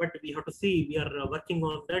 but we have to see, we are working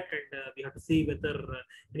on that, and we have to see whether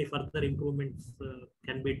any further improvements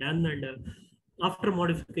can be done, and after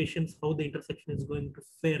modifications, how the intersection is going to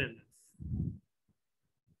fare in us.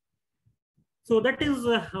 So that is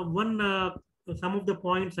some of the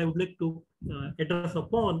points I would like to address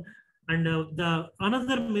upon. And the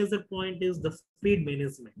another major point is the speed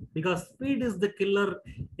management, because speed is the killer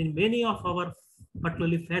in many of our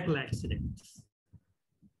particularly fatal accidents.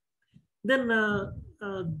 Then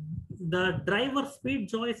the driver speed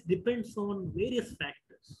choice depends on various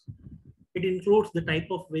factors. It includes the type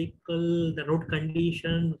of vehicle, the road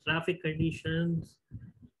conditions, traffic conditions,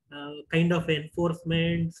 kind of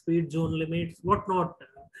enforcement, speed zone limits, whatnot.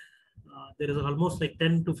 There is almost like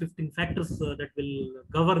 10 to 15 factors that will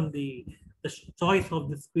govern the choice of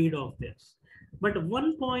the speed of this. But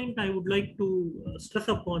one point I would like to stress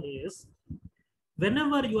upon is,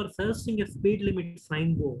 whenever you are searching a speed limit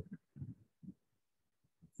signboard,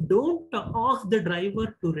 don't ask the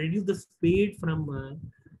driver to reduce the speed from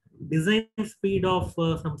design speed of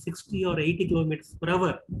some 60 or 80 kilometers per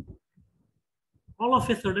hour all of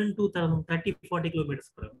a sudden to 30, 40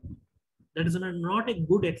 kilometers per hour. That is not a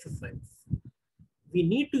good exercise. We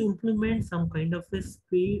need to implement some kind of a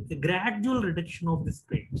speed, a gradual reduction of the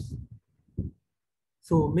speeds.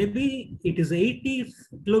 So maybe it is 80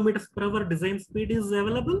 kilometers per hour design speed is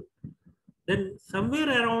available. Then somewhere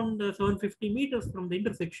around 750 meters from the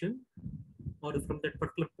intersection, or from that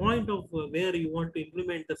particular point of where you want to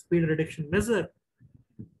implement the speed reduction measure,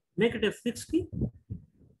 make it as 60,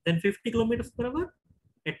 then 50 kilometers per hour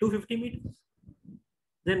at 250 meters.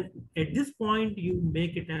 Then at this point, you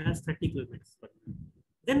make it as 30 kilometers per hour.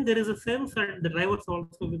 Then there is a sense that the drivers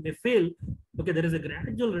also may feel, okay, there is a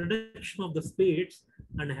gradual reduction of the speeds,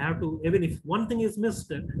 and have to, even if one thing is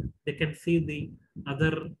missed, they can see the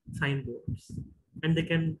other signboards, and they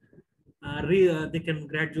can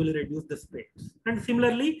gradually reduce the speeds. And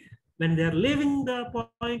similarly, when they are leaving the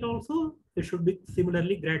point also, it should be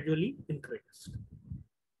similarly gradually increased.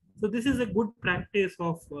 So this is a good practice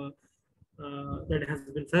of that has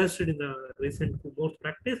been suggested in the recent both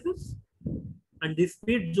practices, and these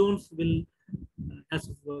speed zones will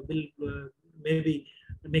maybe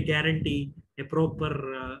may guarantee a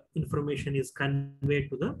proper information is conveyed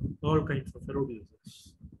to the all kinds of road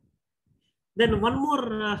users. Then one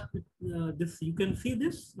more, this you can see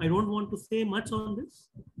this. I don't want to say much on this.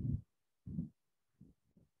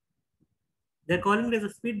 They're calling it as a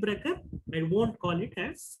speed breaker. I won't call it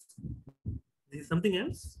as this is something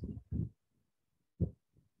else.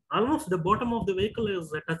 Almost the bottom of the vehicle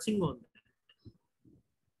is touching on that.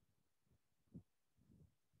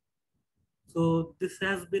 So this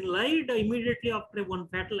has been lied immediately after one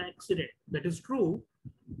fatal accident. That is true,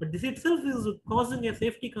 but this itself is causing a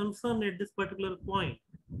safety concern at this particular point.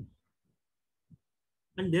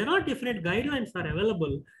 And there are different guidelines are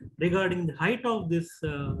available regarding the height of this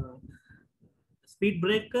speed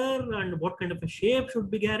breaker and what kind of a shape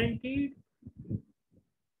should be guaranteed.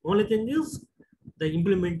 Only thing is the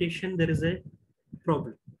implementation, there is a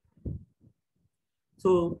problem.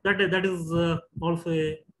 So that is also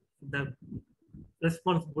the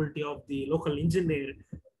responsibility of the local engineer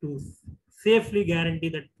to safely guarantee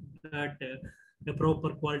that a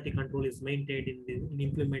proper quality control is maintained in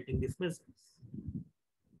implementing these measures.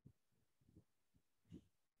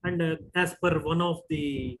 And as per one of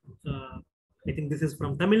the, I think this is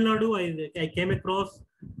from Tamil Nadu, I came across,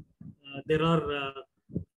 there are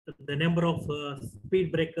the number of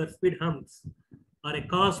speed breakers, speed humps are a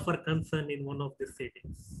cause for concern in one of the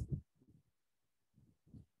cities.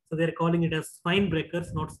 So they're calling it as spine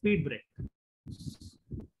breakers, not speed breakers.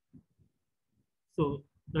 So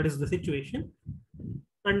that is the situation.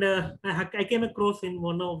 And I came across in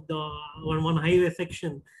one of the one highway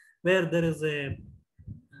section where there is a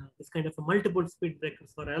this kind of a multiple speed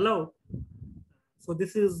breakers are allowed. So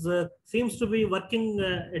this is seems to be working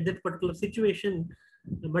at that particular situation,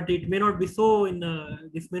 but it may not be so.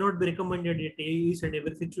 This may not be recommended at each and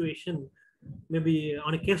every situation. Maybe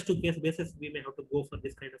on a case-to-case basis, we may have to go for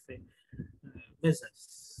this kind of a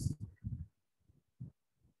measures.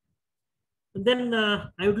 And then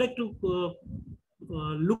I would like to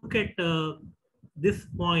look at this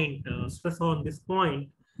point, stress on this point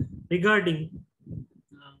regarding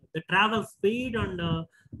the travel speed and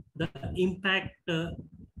the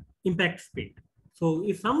impact speed. So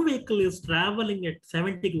if some vehicle is traveling at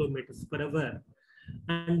 70 kilometers per hour,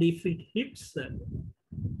 and if it hits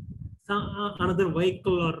another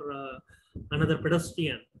vehicle or another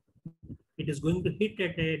pedestrian, it is going to hit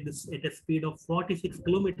at a speed of 46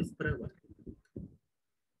 kilometers per hour.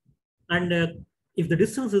 And if the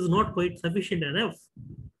distance is not quite sufficient enough,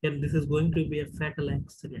 then this is going to be a fatal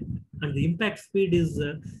accident. And the impact speed is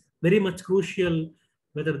very much crucial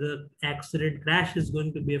whether the accident crash is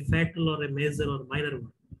going to be a fatal or a major or minor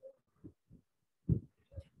one.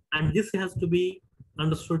 And this has to be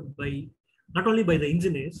understood by not only by the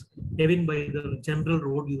engineers, even by the general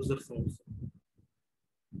road users also.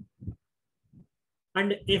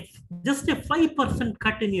 And if just a 5%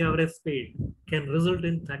 cut in your average speed can result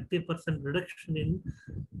in 30% reduction in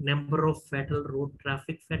number of fatal road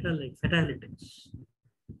traffic fatalities.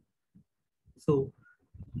 So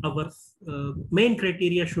our main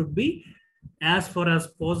criteria should be, as far as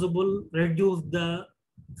possible, reduce the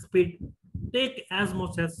speed, take as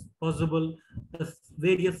much as possible the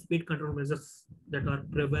various speed control measures that are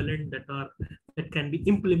prevalent, that can be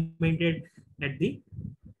implemented at the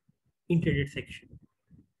intended section.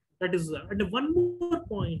 That is, and one more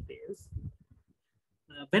point is,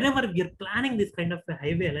 whenever we are planning this kind of a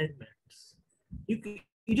highway alignments,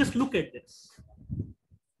 you just look at this,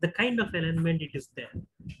 the kind of alignment it is there.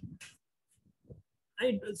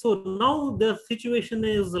 So now the situation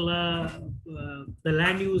is the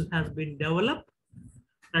land use has been developed,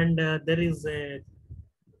 and there is a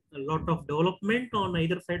lot of development on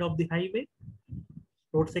either side of the highway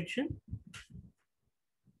road section.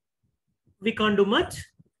 We can't do much,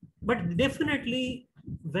 but definitely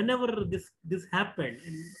whenever this happened,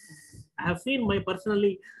 I have seen my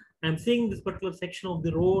personally, I'm seeing this particular section of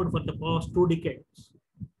the road for the past 2 decades,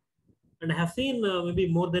 and I have seen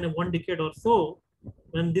maybe more than 1 decade or so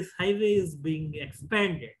when this highway is being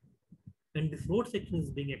expanded and this road section is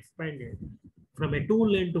being expanded from a 2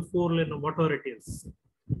 lane to 4 lane or whatever it is.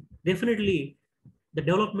 Definitely, the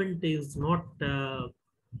development is not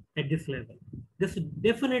at this level. This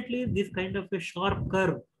definitely this kind of a sharp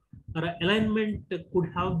curve or alignment could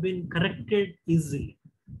have been corrected easily.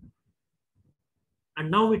 And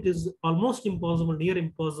now it is almost impossible, near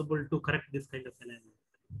impossible to correct this kind of alignment.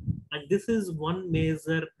 And this is one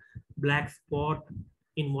major black spot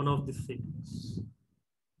in one of the cities.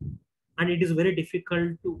 And it is very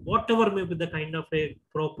difficult to, whatever may be the kind of a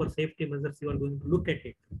proper safety measures you are going to look at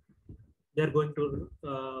it, they're going to,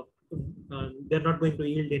 they're not going to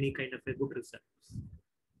yield any kind of a good results.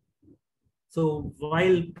 So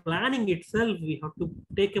while planning itself, we have to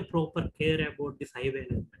take a proper care about this highway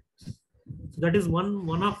alignments. So that is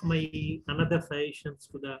one of my another suggestions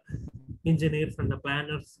to the engineers and the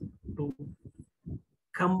planners to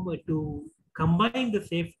combine the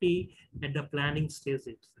safety at the planning stage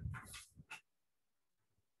itself.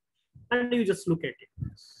 And you just look at it.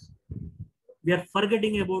 We are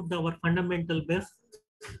forgetting about our fundamental best.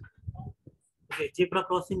 Okay, zebra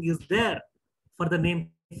crossing is there for the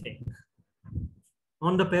namesake.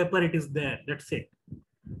 On the paper, it is there. That's it.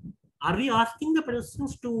 Are we asking the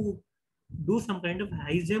pedestrians to do some kind of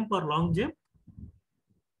high jump or long jump?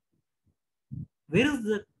 Where is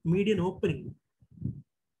the median opening?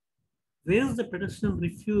 Where is the pedestrian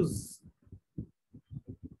refuse?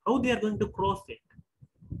 How they are going to cross it?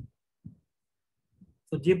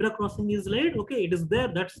 So zebra crossing is laid. Okay, it is there.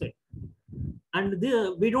 That's it. And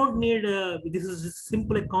we don't need. This is just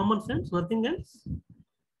simply common sense. Nothing else.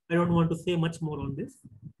 I don't want to say much more on this.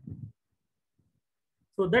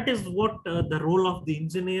 So that is what the role of the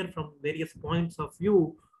engineer from various points of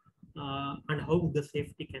view and how the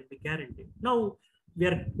safety can be guaranteed. Now we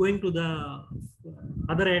are going to the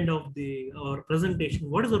other end of our presentation.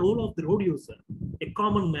 What is the role of the road user, a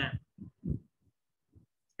common man,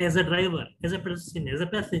 as a driver, as a pedestrian, as a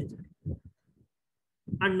passenger?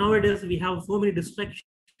 And nowadays we have so many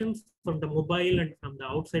distractions from the mobile and from the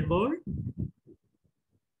outside world.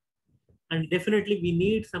 And definitely we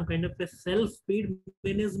need some kind of a self-speed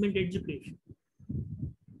management education.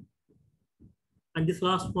 And this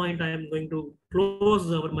last point, I am going to close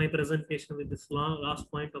my presentation with this last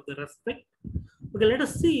point of the respect. Okay, let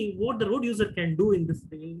us see what the road user can do in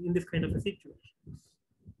this kind of a situation.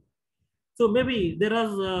 So maybe there are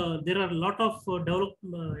a lot of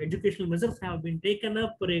educational measures have been taken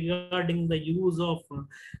up regarding the use of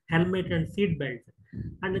helmet and seat belt.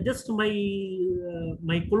 And just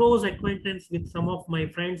my close acquaintance with some of my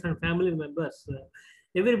friends and family members,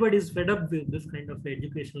 everybody is fed up with this kind of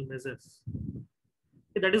educational measures.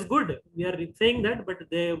 That is good. We are saying that, but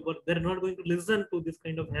they're not going to listen to this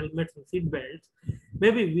kind of helmets and seat belts.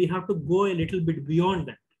 Maybe we have to go a little bit beyond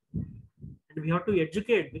that, and we have to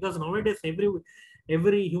educate, because nowadays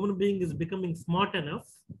every human being is becoming smart enough.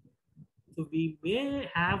 So we may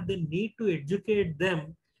have the need to educate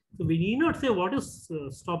them. So we need not say what is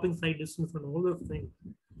stopping sight distance and all those things,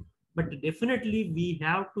 but definitely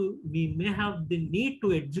we may have the need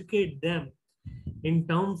to educate them in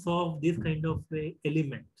terms of these kind of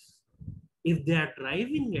elements. If they are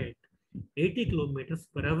driving at 80 kilometers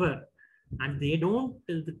per hour and they don't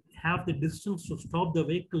have the distance to stop the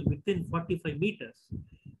vehicle within 45 meters,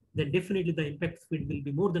 then definitely the impact speed will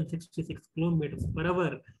be more than 66 kilometers per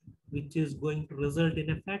hour, which is going to result in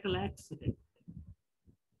a fatal accident.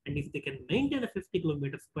 And if they can maintain a 50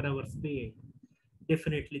 kilometers per hour speed,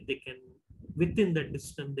 definitely they can, within that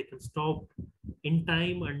distance, they can stop in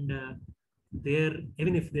time, and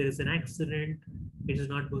even if there is an accident, it is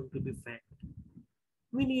not going to be fatal.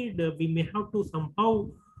 We may have to somehow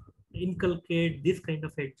inculcate this kind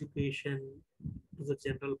of education to the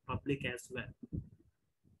general public as well.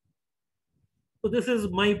 So this is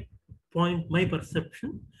my point, my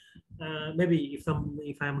perception. Maybe if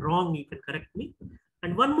I'm wrong, you can correct me.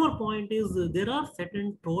 And one more point is there are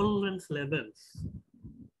certain tolerance levels.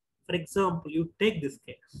 For example, you take this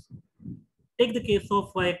case. Take the case of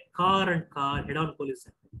a car and car head-on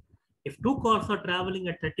collision. If two cars are traveling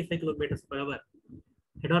at 35 kilometers per hour,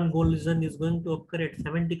 head-on collision is going to occur at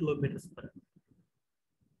 70 kilometers per hour.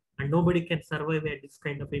 And nobody can survive at this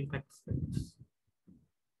kind of impact speeds.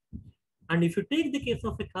 And if you take the case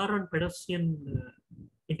of a car and pedestrian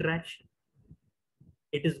interaction,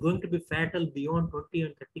 it is going to be fatal beyond 20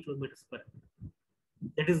 and 30 kilometers per hour.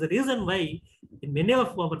 That is the reason why in many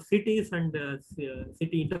of our cities and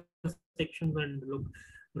city intersections and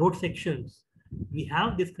road sections, we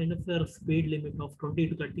have this kind of a speed limit of 20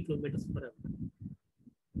 to 30 kilometers per hour.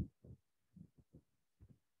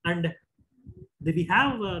 And we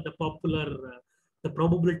have the popular, the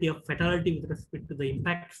probability of fatality with respect to the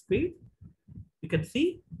impact speed. You can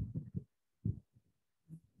see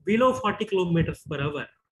below 40 kilometers per hour,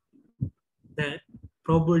 the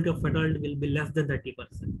probability of fatality will be less than 30%.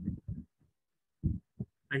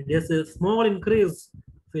 And there's a small increase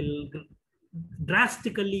will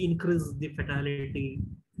drastically increase the fatality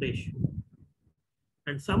ratio.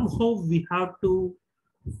 And somehow we have to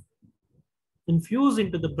infuse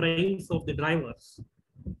into the brains of the drivers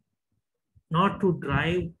not to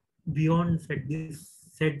drive beyond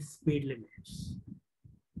said speed limits.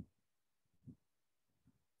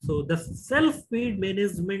 So the self-speed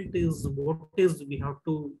management is what is we have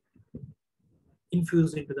to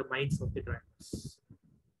infuse into the minds of the drivers.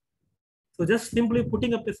 So just simply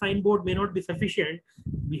putting up a signboard may not be sufficient.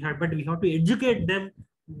 But we have to educate them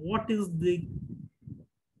what is the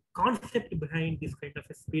concept behind this kind of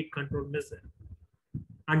a speed control measure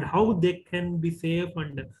and how they can be safe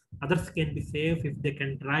and others can be safe if they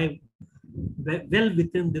can drive well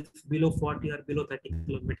within this below 40 or below 30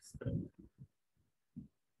 kilometers per hour.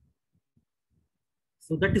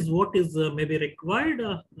 So that is what is maybe required.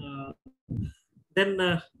 Then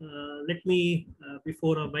let me,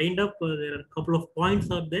 before I wind up, there are a couple of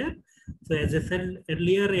points out there. So as I said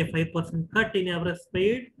earlier, a 5% cut in average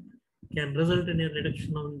speed can result in a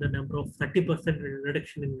reduction on the number of 30%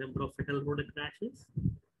 reduction in number of fatal road crashes.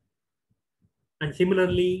 And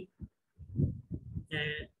similarly,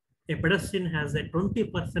 a pedestrian has a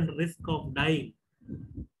 20% risk of dying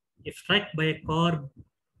if struck by a car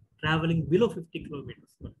traveling below 50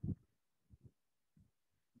 kilometers per hour.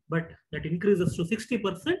 But that increases to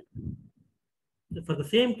 60% for the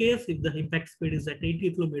same case if the impact speed is at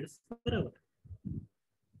 80 kilometers per hour.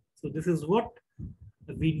 So this is what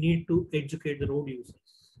we need to educate the road users.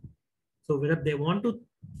 So whether they want to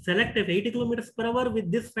select at 80 kilometers per hour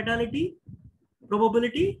with this fatality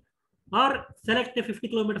probability or select a 50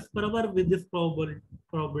 kilometers per hour with this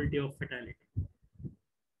probability of fatality.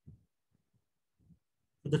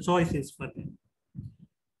 So the choice is for them.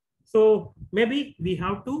 So maybe we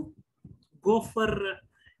have to go for,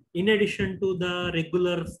 in addition to the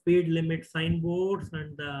regular speed limit signboards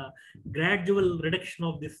and the gradual reduction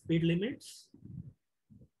of the speed limits,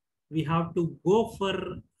 we have to go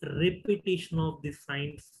for repetition of the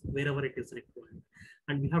signs wherever it is required.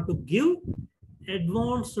 And we have to give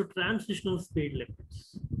advanced transitional speed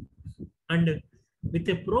limits. And with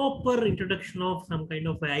a proper introduction of some kind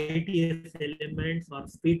of ITS elements or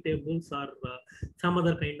speed tables or some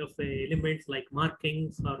other kind of elements like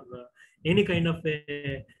markings or any kind of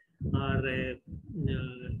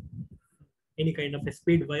any kind of a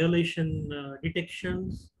speed violation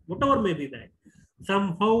detections, whatever may be that.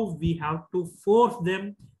 Somehow we have to force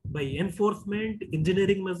them by enforcement,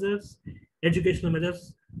 engineering measures, educational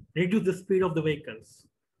measures, reduce the speed of the vehicles.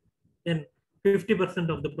 Then 50%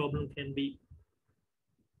 of the problem can be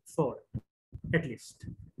solved, at least.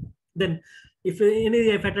 Then if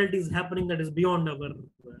any fatality is happening that is beyond our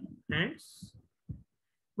hands.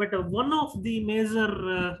 But one of the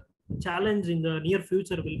major challenge in the near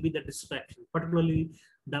future will be the distraction, particularly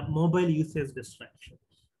the mobile usage distraction.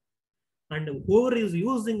 And whoever is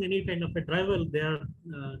using any kind of a driver,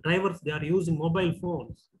 they are using mobile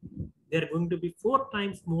phones. They are going to be 4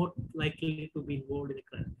 times more likely to be involved in a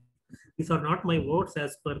crime. These are not my words,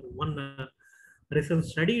 as per one research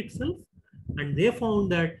study itself. And they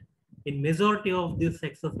found that in majority of these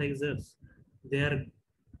exercises, there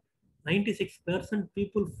 96%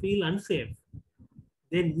 people feel unsafe.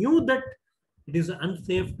 They knew that it is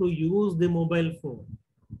unsafe to use the mobile phone,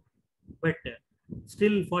 but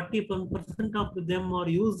still 41% of them are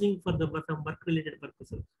using for the work-related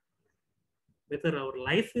purposes. Whether our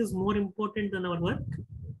life is more important than our work,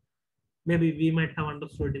 maybe we might have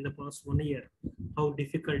understood in the past 1 year how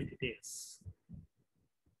difficult it is.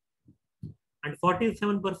 And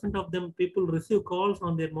 47% of them people receive calls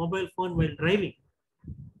on their mobile phone while driving.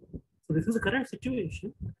 So this is the current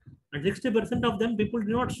situation. And 60% of them people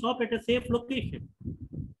do not stop at a safe location.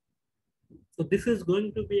 So this is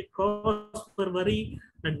going to be a cause for worry,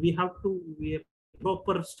 and we have to,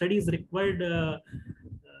 proper studies required,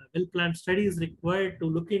 well-planned studies required to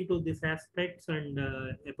look into these aspects, and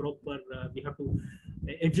a proper, we have to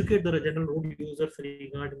educate the general road users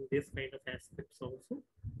regarding this kind of aspects also.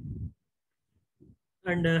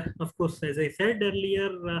 And of course, as I said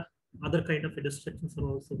earlier, other kind of distractions are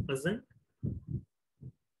also present.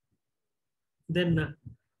 Then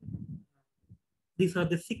these are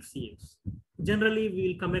the 6 years. Generally, we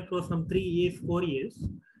will come across some 3 years, 4 years.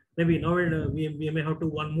 Maybe now we may have to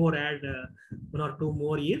one more add 1 or 2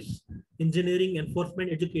 more years. Engineering,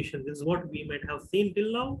 enforcement, education. This is what we might have seen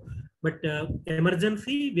till now. But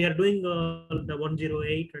emergency, we are doing the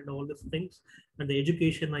 108 and all these things, and the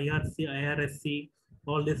education, IRC, IRSC,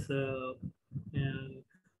 all these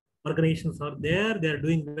organizations are there. They are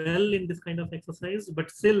doing well in this kind of exercise,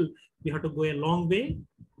 but still we have to go a long way.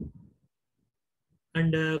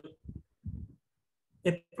 And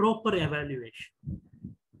a proper evaluation.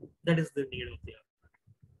 That is the need of the hour.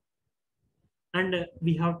 And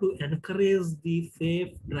we have to encourage the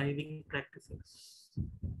safe driving practices.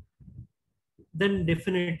 Then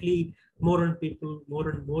definitely more and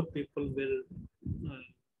more people will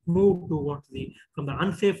move towards from the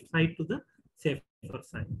unsafe side to the safer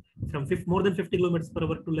side. From more than 50 kilometers per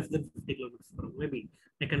hour to less than 50 kilometers per hour. Maybe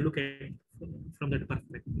I can look at it from that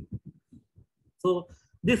perspective. So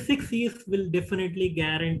this 6 years will definitely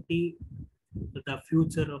guarantee the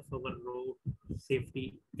future of our road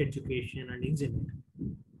safety, education, and engineering.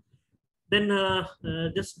 Then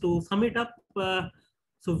just to sum it up,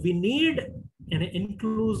 so we need an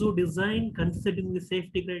inclusive design considering the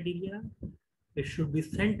safety criteria. It should be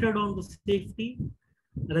centered on the safety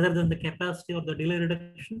rather than the capacity or the delay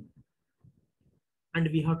reduction. And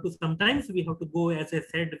we have to, sometimes we have to go, as I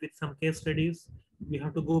said, with some case studies, we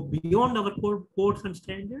have to go beyond our codes and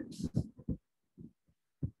standards.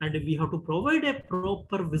 And we have to provide a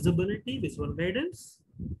proper visibility, visual guidance.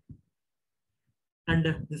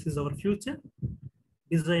 And this is our future.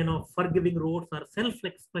 Design of forgiving roads or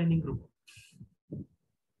self-explaining roads.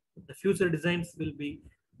 The future designs will be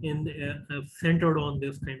centered on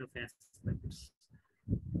this kind of aspects.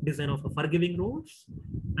 Design of forgiving roads,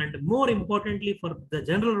 and more importantly for the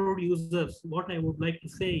general road users, what I would like to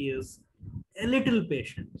say is a little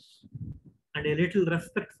patience and a little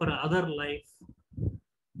respect for other life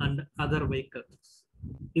and other vehicles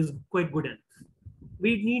is quite good enough.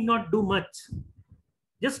 We need not do much,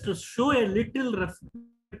 just to show a little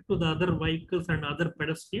respect to the other vehicles and other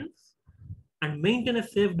pedestrians and maintain a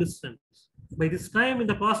safe distance. By this time in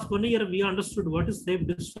the past 1 year, we understood what is safe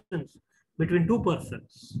distance between two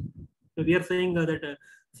persons. So we are saying that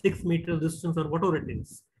 6 meter distance or whatever it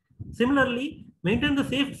is. Similarly, maintain the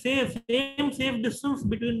same safe distance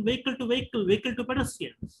between vehicle to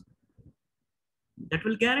pedestrians. That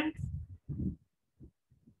will guarantee.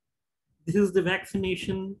 This is the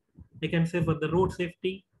vaccination, I can say, for the road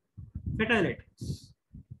safety, fatalities.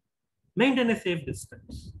 Maintain a safe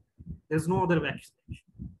distance. There's no other vaccination.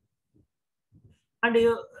 And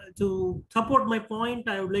to support my point,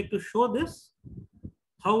 I would like to show this,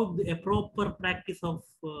 how a proper practice of,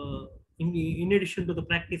 in addition to the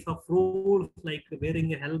practice of rules like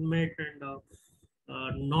wearing a helmet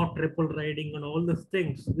and not triple riding and all these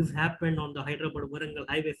things, this happened on the Hyderabad-Warangal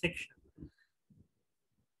highway section.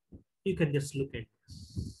 You can just look at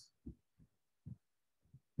this.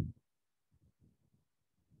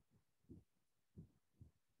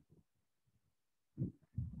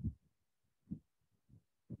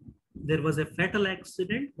 There was a fatal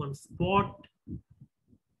accident on spot.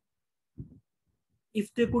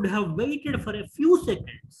 If they could have waited for a few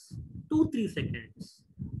seconds, 2-3 seconds,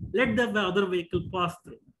 let the other vehicle pass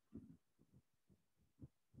through.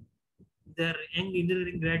 They're young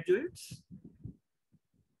engineering graduates.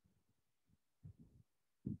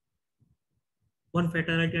 One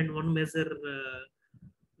fatality and one major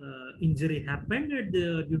injury happened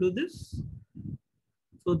due to this.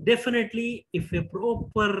 So definitely, if a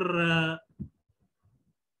proper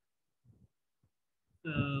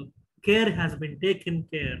care has been taken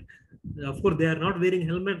care, of course they are not wearing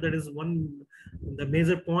helmet. That is the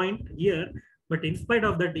major point here. But in spite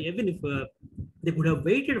of that, even if they could have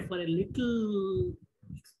waited for a little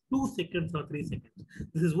 2 seconds or 3 seconds,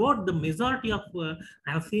 this is what the majority of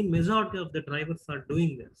I have seen majority of the drivers are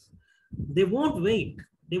doing this. They won't wait.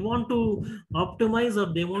 They want to optimize,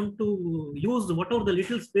 or they want to use whatever the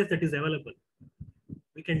little space that is available.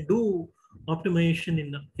 We can do optimization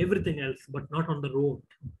in everything else, but not on the road.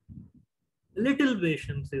 Little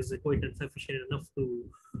patience is quite sufficient enough to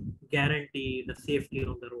guarantee the safety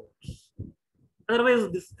on the roads. Otherwise,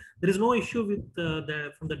 there is no issue with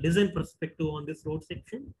from the design perspective on this road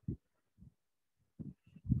section.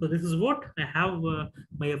 So this is what I have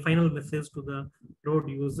my final message to the road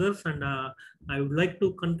users, and I would like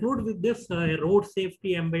to conclude with this: road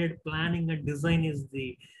safety embedded planning and design is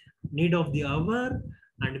the need of the hour,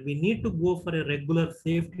 and we need to go for a regular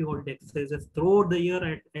safety audit exercises throughout the year,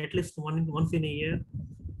 at least once in a year.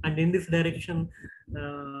 And in this direction,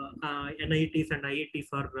 NITs and IITs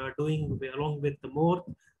are doing along with the more.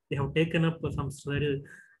 They have taken up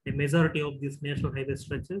a majority of these national highway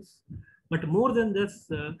stretches. But more than this,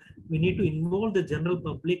 we need to involve the general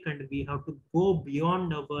public, and we have to go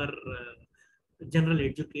beyond our general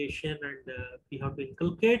education, and we have to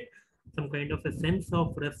inculcate some kind of a sense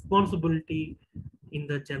of responsibility in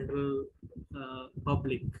the general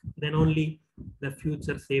public. Then only the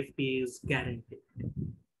future safety is guaranteed.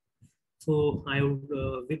 So I would,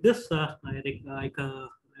 with this, I'm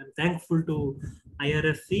thankful to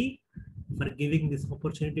IRSC for giving this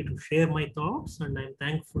opportunity to share my thoughts, and I'm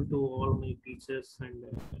thankful to all my teachers and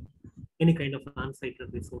any kind of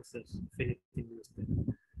unsighted resources, if anything is there.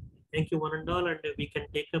 Thank you one and all, and we can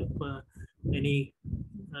take up any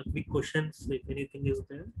quick questions if anything is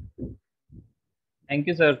there. Thank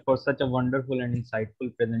you, sir, for such a wonderful and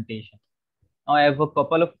insightful presentation. Now, I have a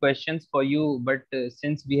couple of questions for you, but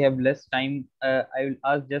since we have less time, I will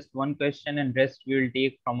ask just one question, and rest we will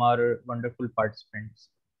take from our wonderful participants.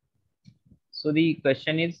 So the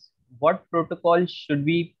question is, what protocols should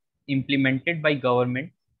be implemented by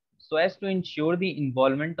government so as to ensure the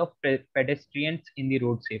involvement of pedestrians in the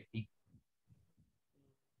road safety?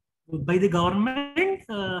 By the government,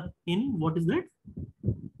 in what is that?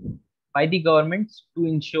 By the governments to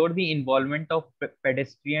ensure the involvement of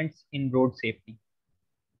pedestrians in road safety.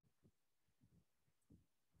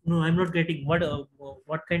 No, I'm not getting what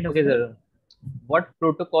kind of. Okay, sir. What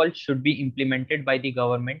protocol should be implemented by the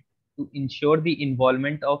government to ensure the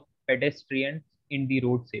involvement of pedestrians in the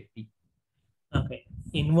road safety? Okay,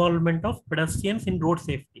 involvement of pedestrians in road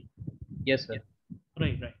safety. Yes, sir. Yeah.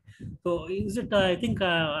 Right. So is it? I think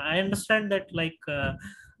I understand that. Like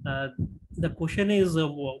the question is,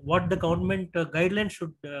 what the government guidelines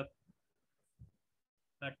should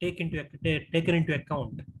taken into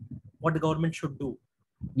account. What the government should do.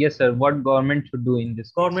 Yes, sir. What government should do in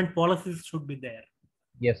this government case? Policies should be there.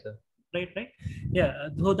 Yes, sir. Right. Yeah.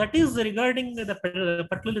 So that is regarding the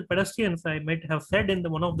particular pedestrians. I might have said in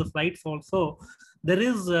one of the slides also, there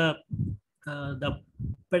is the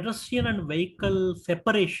pedestrian and vehicle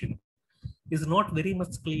separation is not very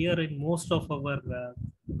much clear in most of our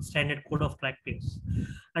standard code of practice.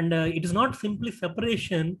 And it is not simply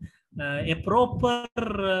separation. A proper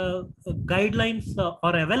guidelines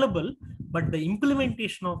are available, but the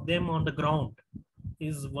implementation of them on the ground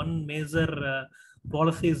is one major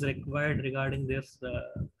policy is required regarding this.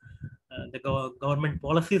 The government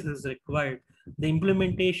policies is required. The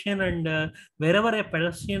implementation, and wherever a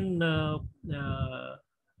pedestrian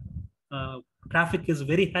traffic is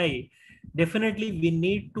very high, definitely we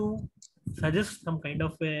need to suggest some kind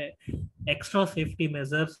of a extra safety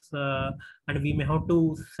measures, and we may have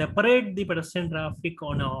to separate the pedestrian traffic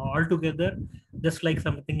on altogether, just like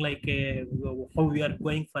something like how we are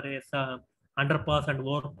going for a underpass and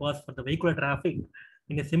overpass for the vehicular traffic.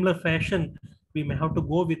 In a similar fashion, we may have to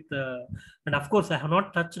go with, and of course, I have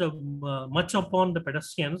not touched much upon the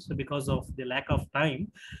pedestrians because of the lack of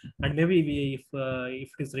time. And maybe if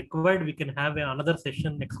it is required, we can have another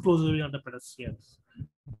session exclusively on the pedestrians.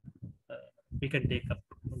 We can take up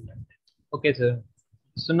on that. Okay, sir.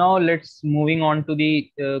 So now let's moving on to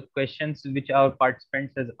the questions which our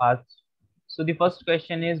participants has asked. So the first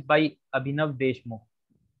question is by Abhinav Deshmukh.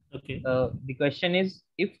 Okay. The question is,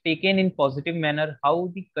 if taken in positive manner,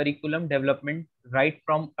 how the curriculum development right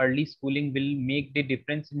from early schooling will make the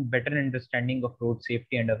difference in better understanding of road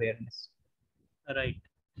safety and awareness? Right.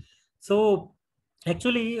 So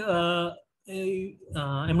actually,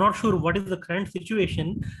 I'm not sure what is the current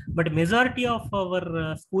situation, but majority of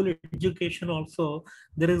our school education also,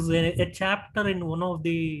 there is a chapter in one of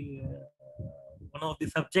the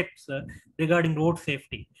subjects regarding road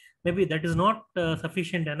safety. Maybe that is not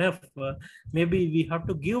sufficient enough. Maybe we have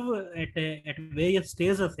to give at various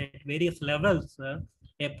stages, at various levels,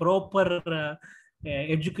 a proper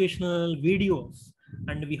educational videos,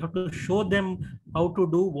 and we have to show them how to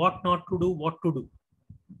do, what not to do, what to do.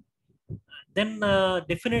 Then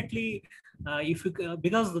definitely, if you,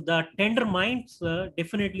 because the tender minds,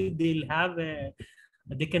 definitely they'll have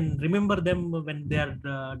they can remember them when they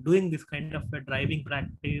are doing this kind of driving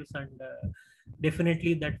practice, and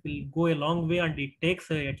definitely that will go a long way, and it takes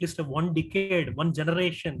at least one decade, one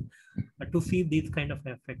generation to see these kind of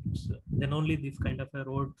effects. Then only this kind of a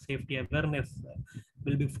road safety awareness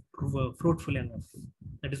will be fruitful enough.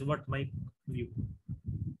 That is what my view.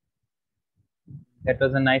 That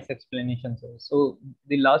was a nice explanation, sir. So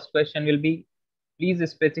the last question will be, please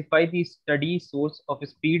specify the study source of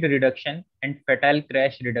speed reduction and fatal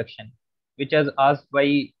crash reduction, which was asked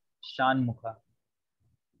by Shan Mukha.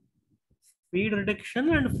 Speed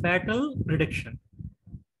reduction and fatal reduction.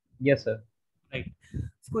 Yes, sir. Right.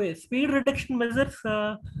 So speed reduction measures,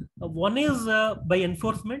 one is by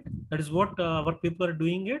enforcement. That is what our people are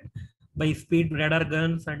doing it by speed radar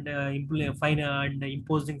guns and fine and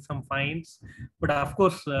imposing some fines. But of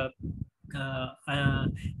course, we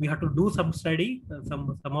have to do some study.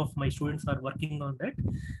 Some of my students are working on that.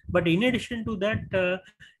 But in addition to that,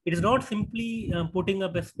 it is not simply putting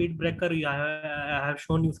up a speed breaker. I have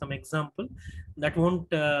shown you some example that won't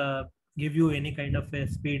give you any kind of a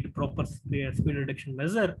proper speed reduction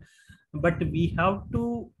measure, but we have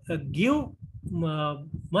to give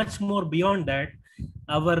much more beyond that.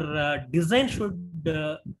 Our design should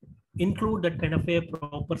include that kind of a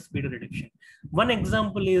proper speed reduction. One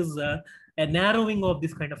example is a narrowing of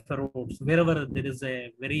this kind of roads wherever there is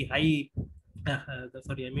a very high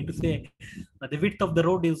sorry, I mean to say the width of the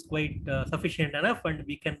road is quite sufficient enough, and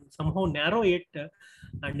we can somehow narrow it,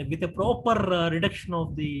 and with a proper reduction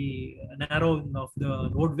of the narrowing of the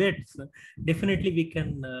road widths, definitely we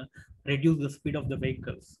can reduce the speed of the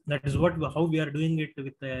vehicles. That is how we are doing it,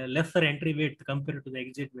 with a lesser entry weight compared to the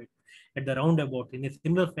exit weight at the roundabout. In a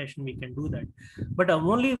similar fashion, we can do that. But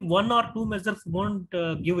only one or two measures won't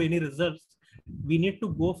give any results. We need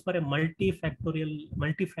to go for a multi-factor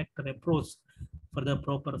approach for the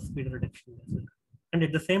proper speed reduction measure. And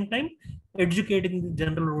at the same time, educating the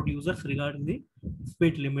general road users regarding the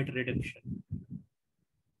speed limit reduction.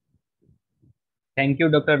 Thank you,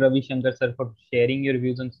 Dr. Ravi Shankar, sir, for sharing your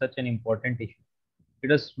views on such an important issue.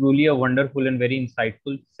 It was truly a wonderful and very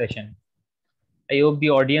insightful session. I hope the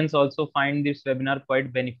audience also find this webinar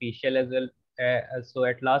quite beneficial as well. So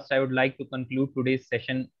at last, I would like to conclude today's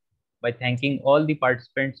session by thanking all the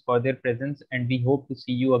participants for their presence, and we hope to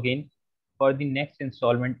see you again for the next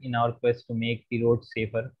installment in our quest to make the roads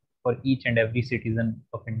safer for each and every citizen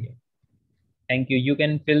of India. Thank you. You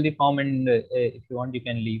can fill the form, and if you want, you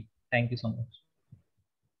can leave. Thank you so much.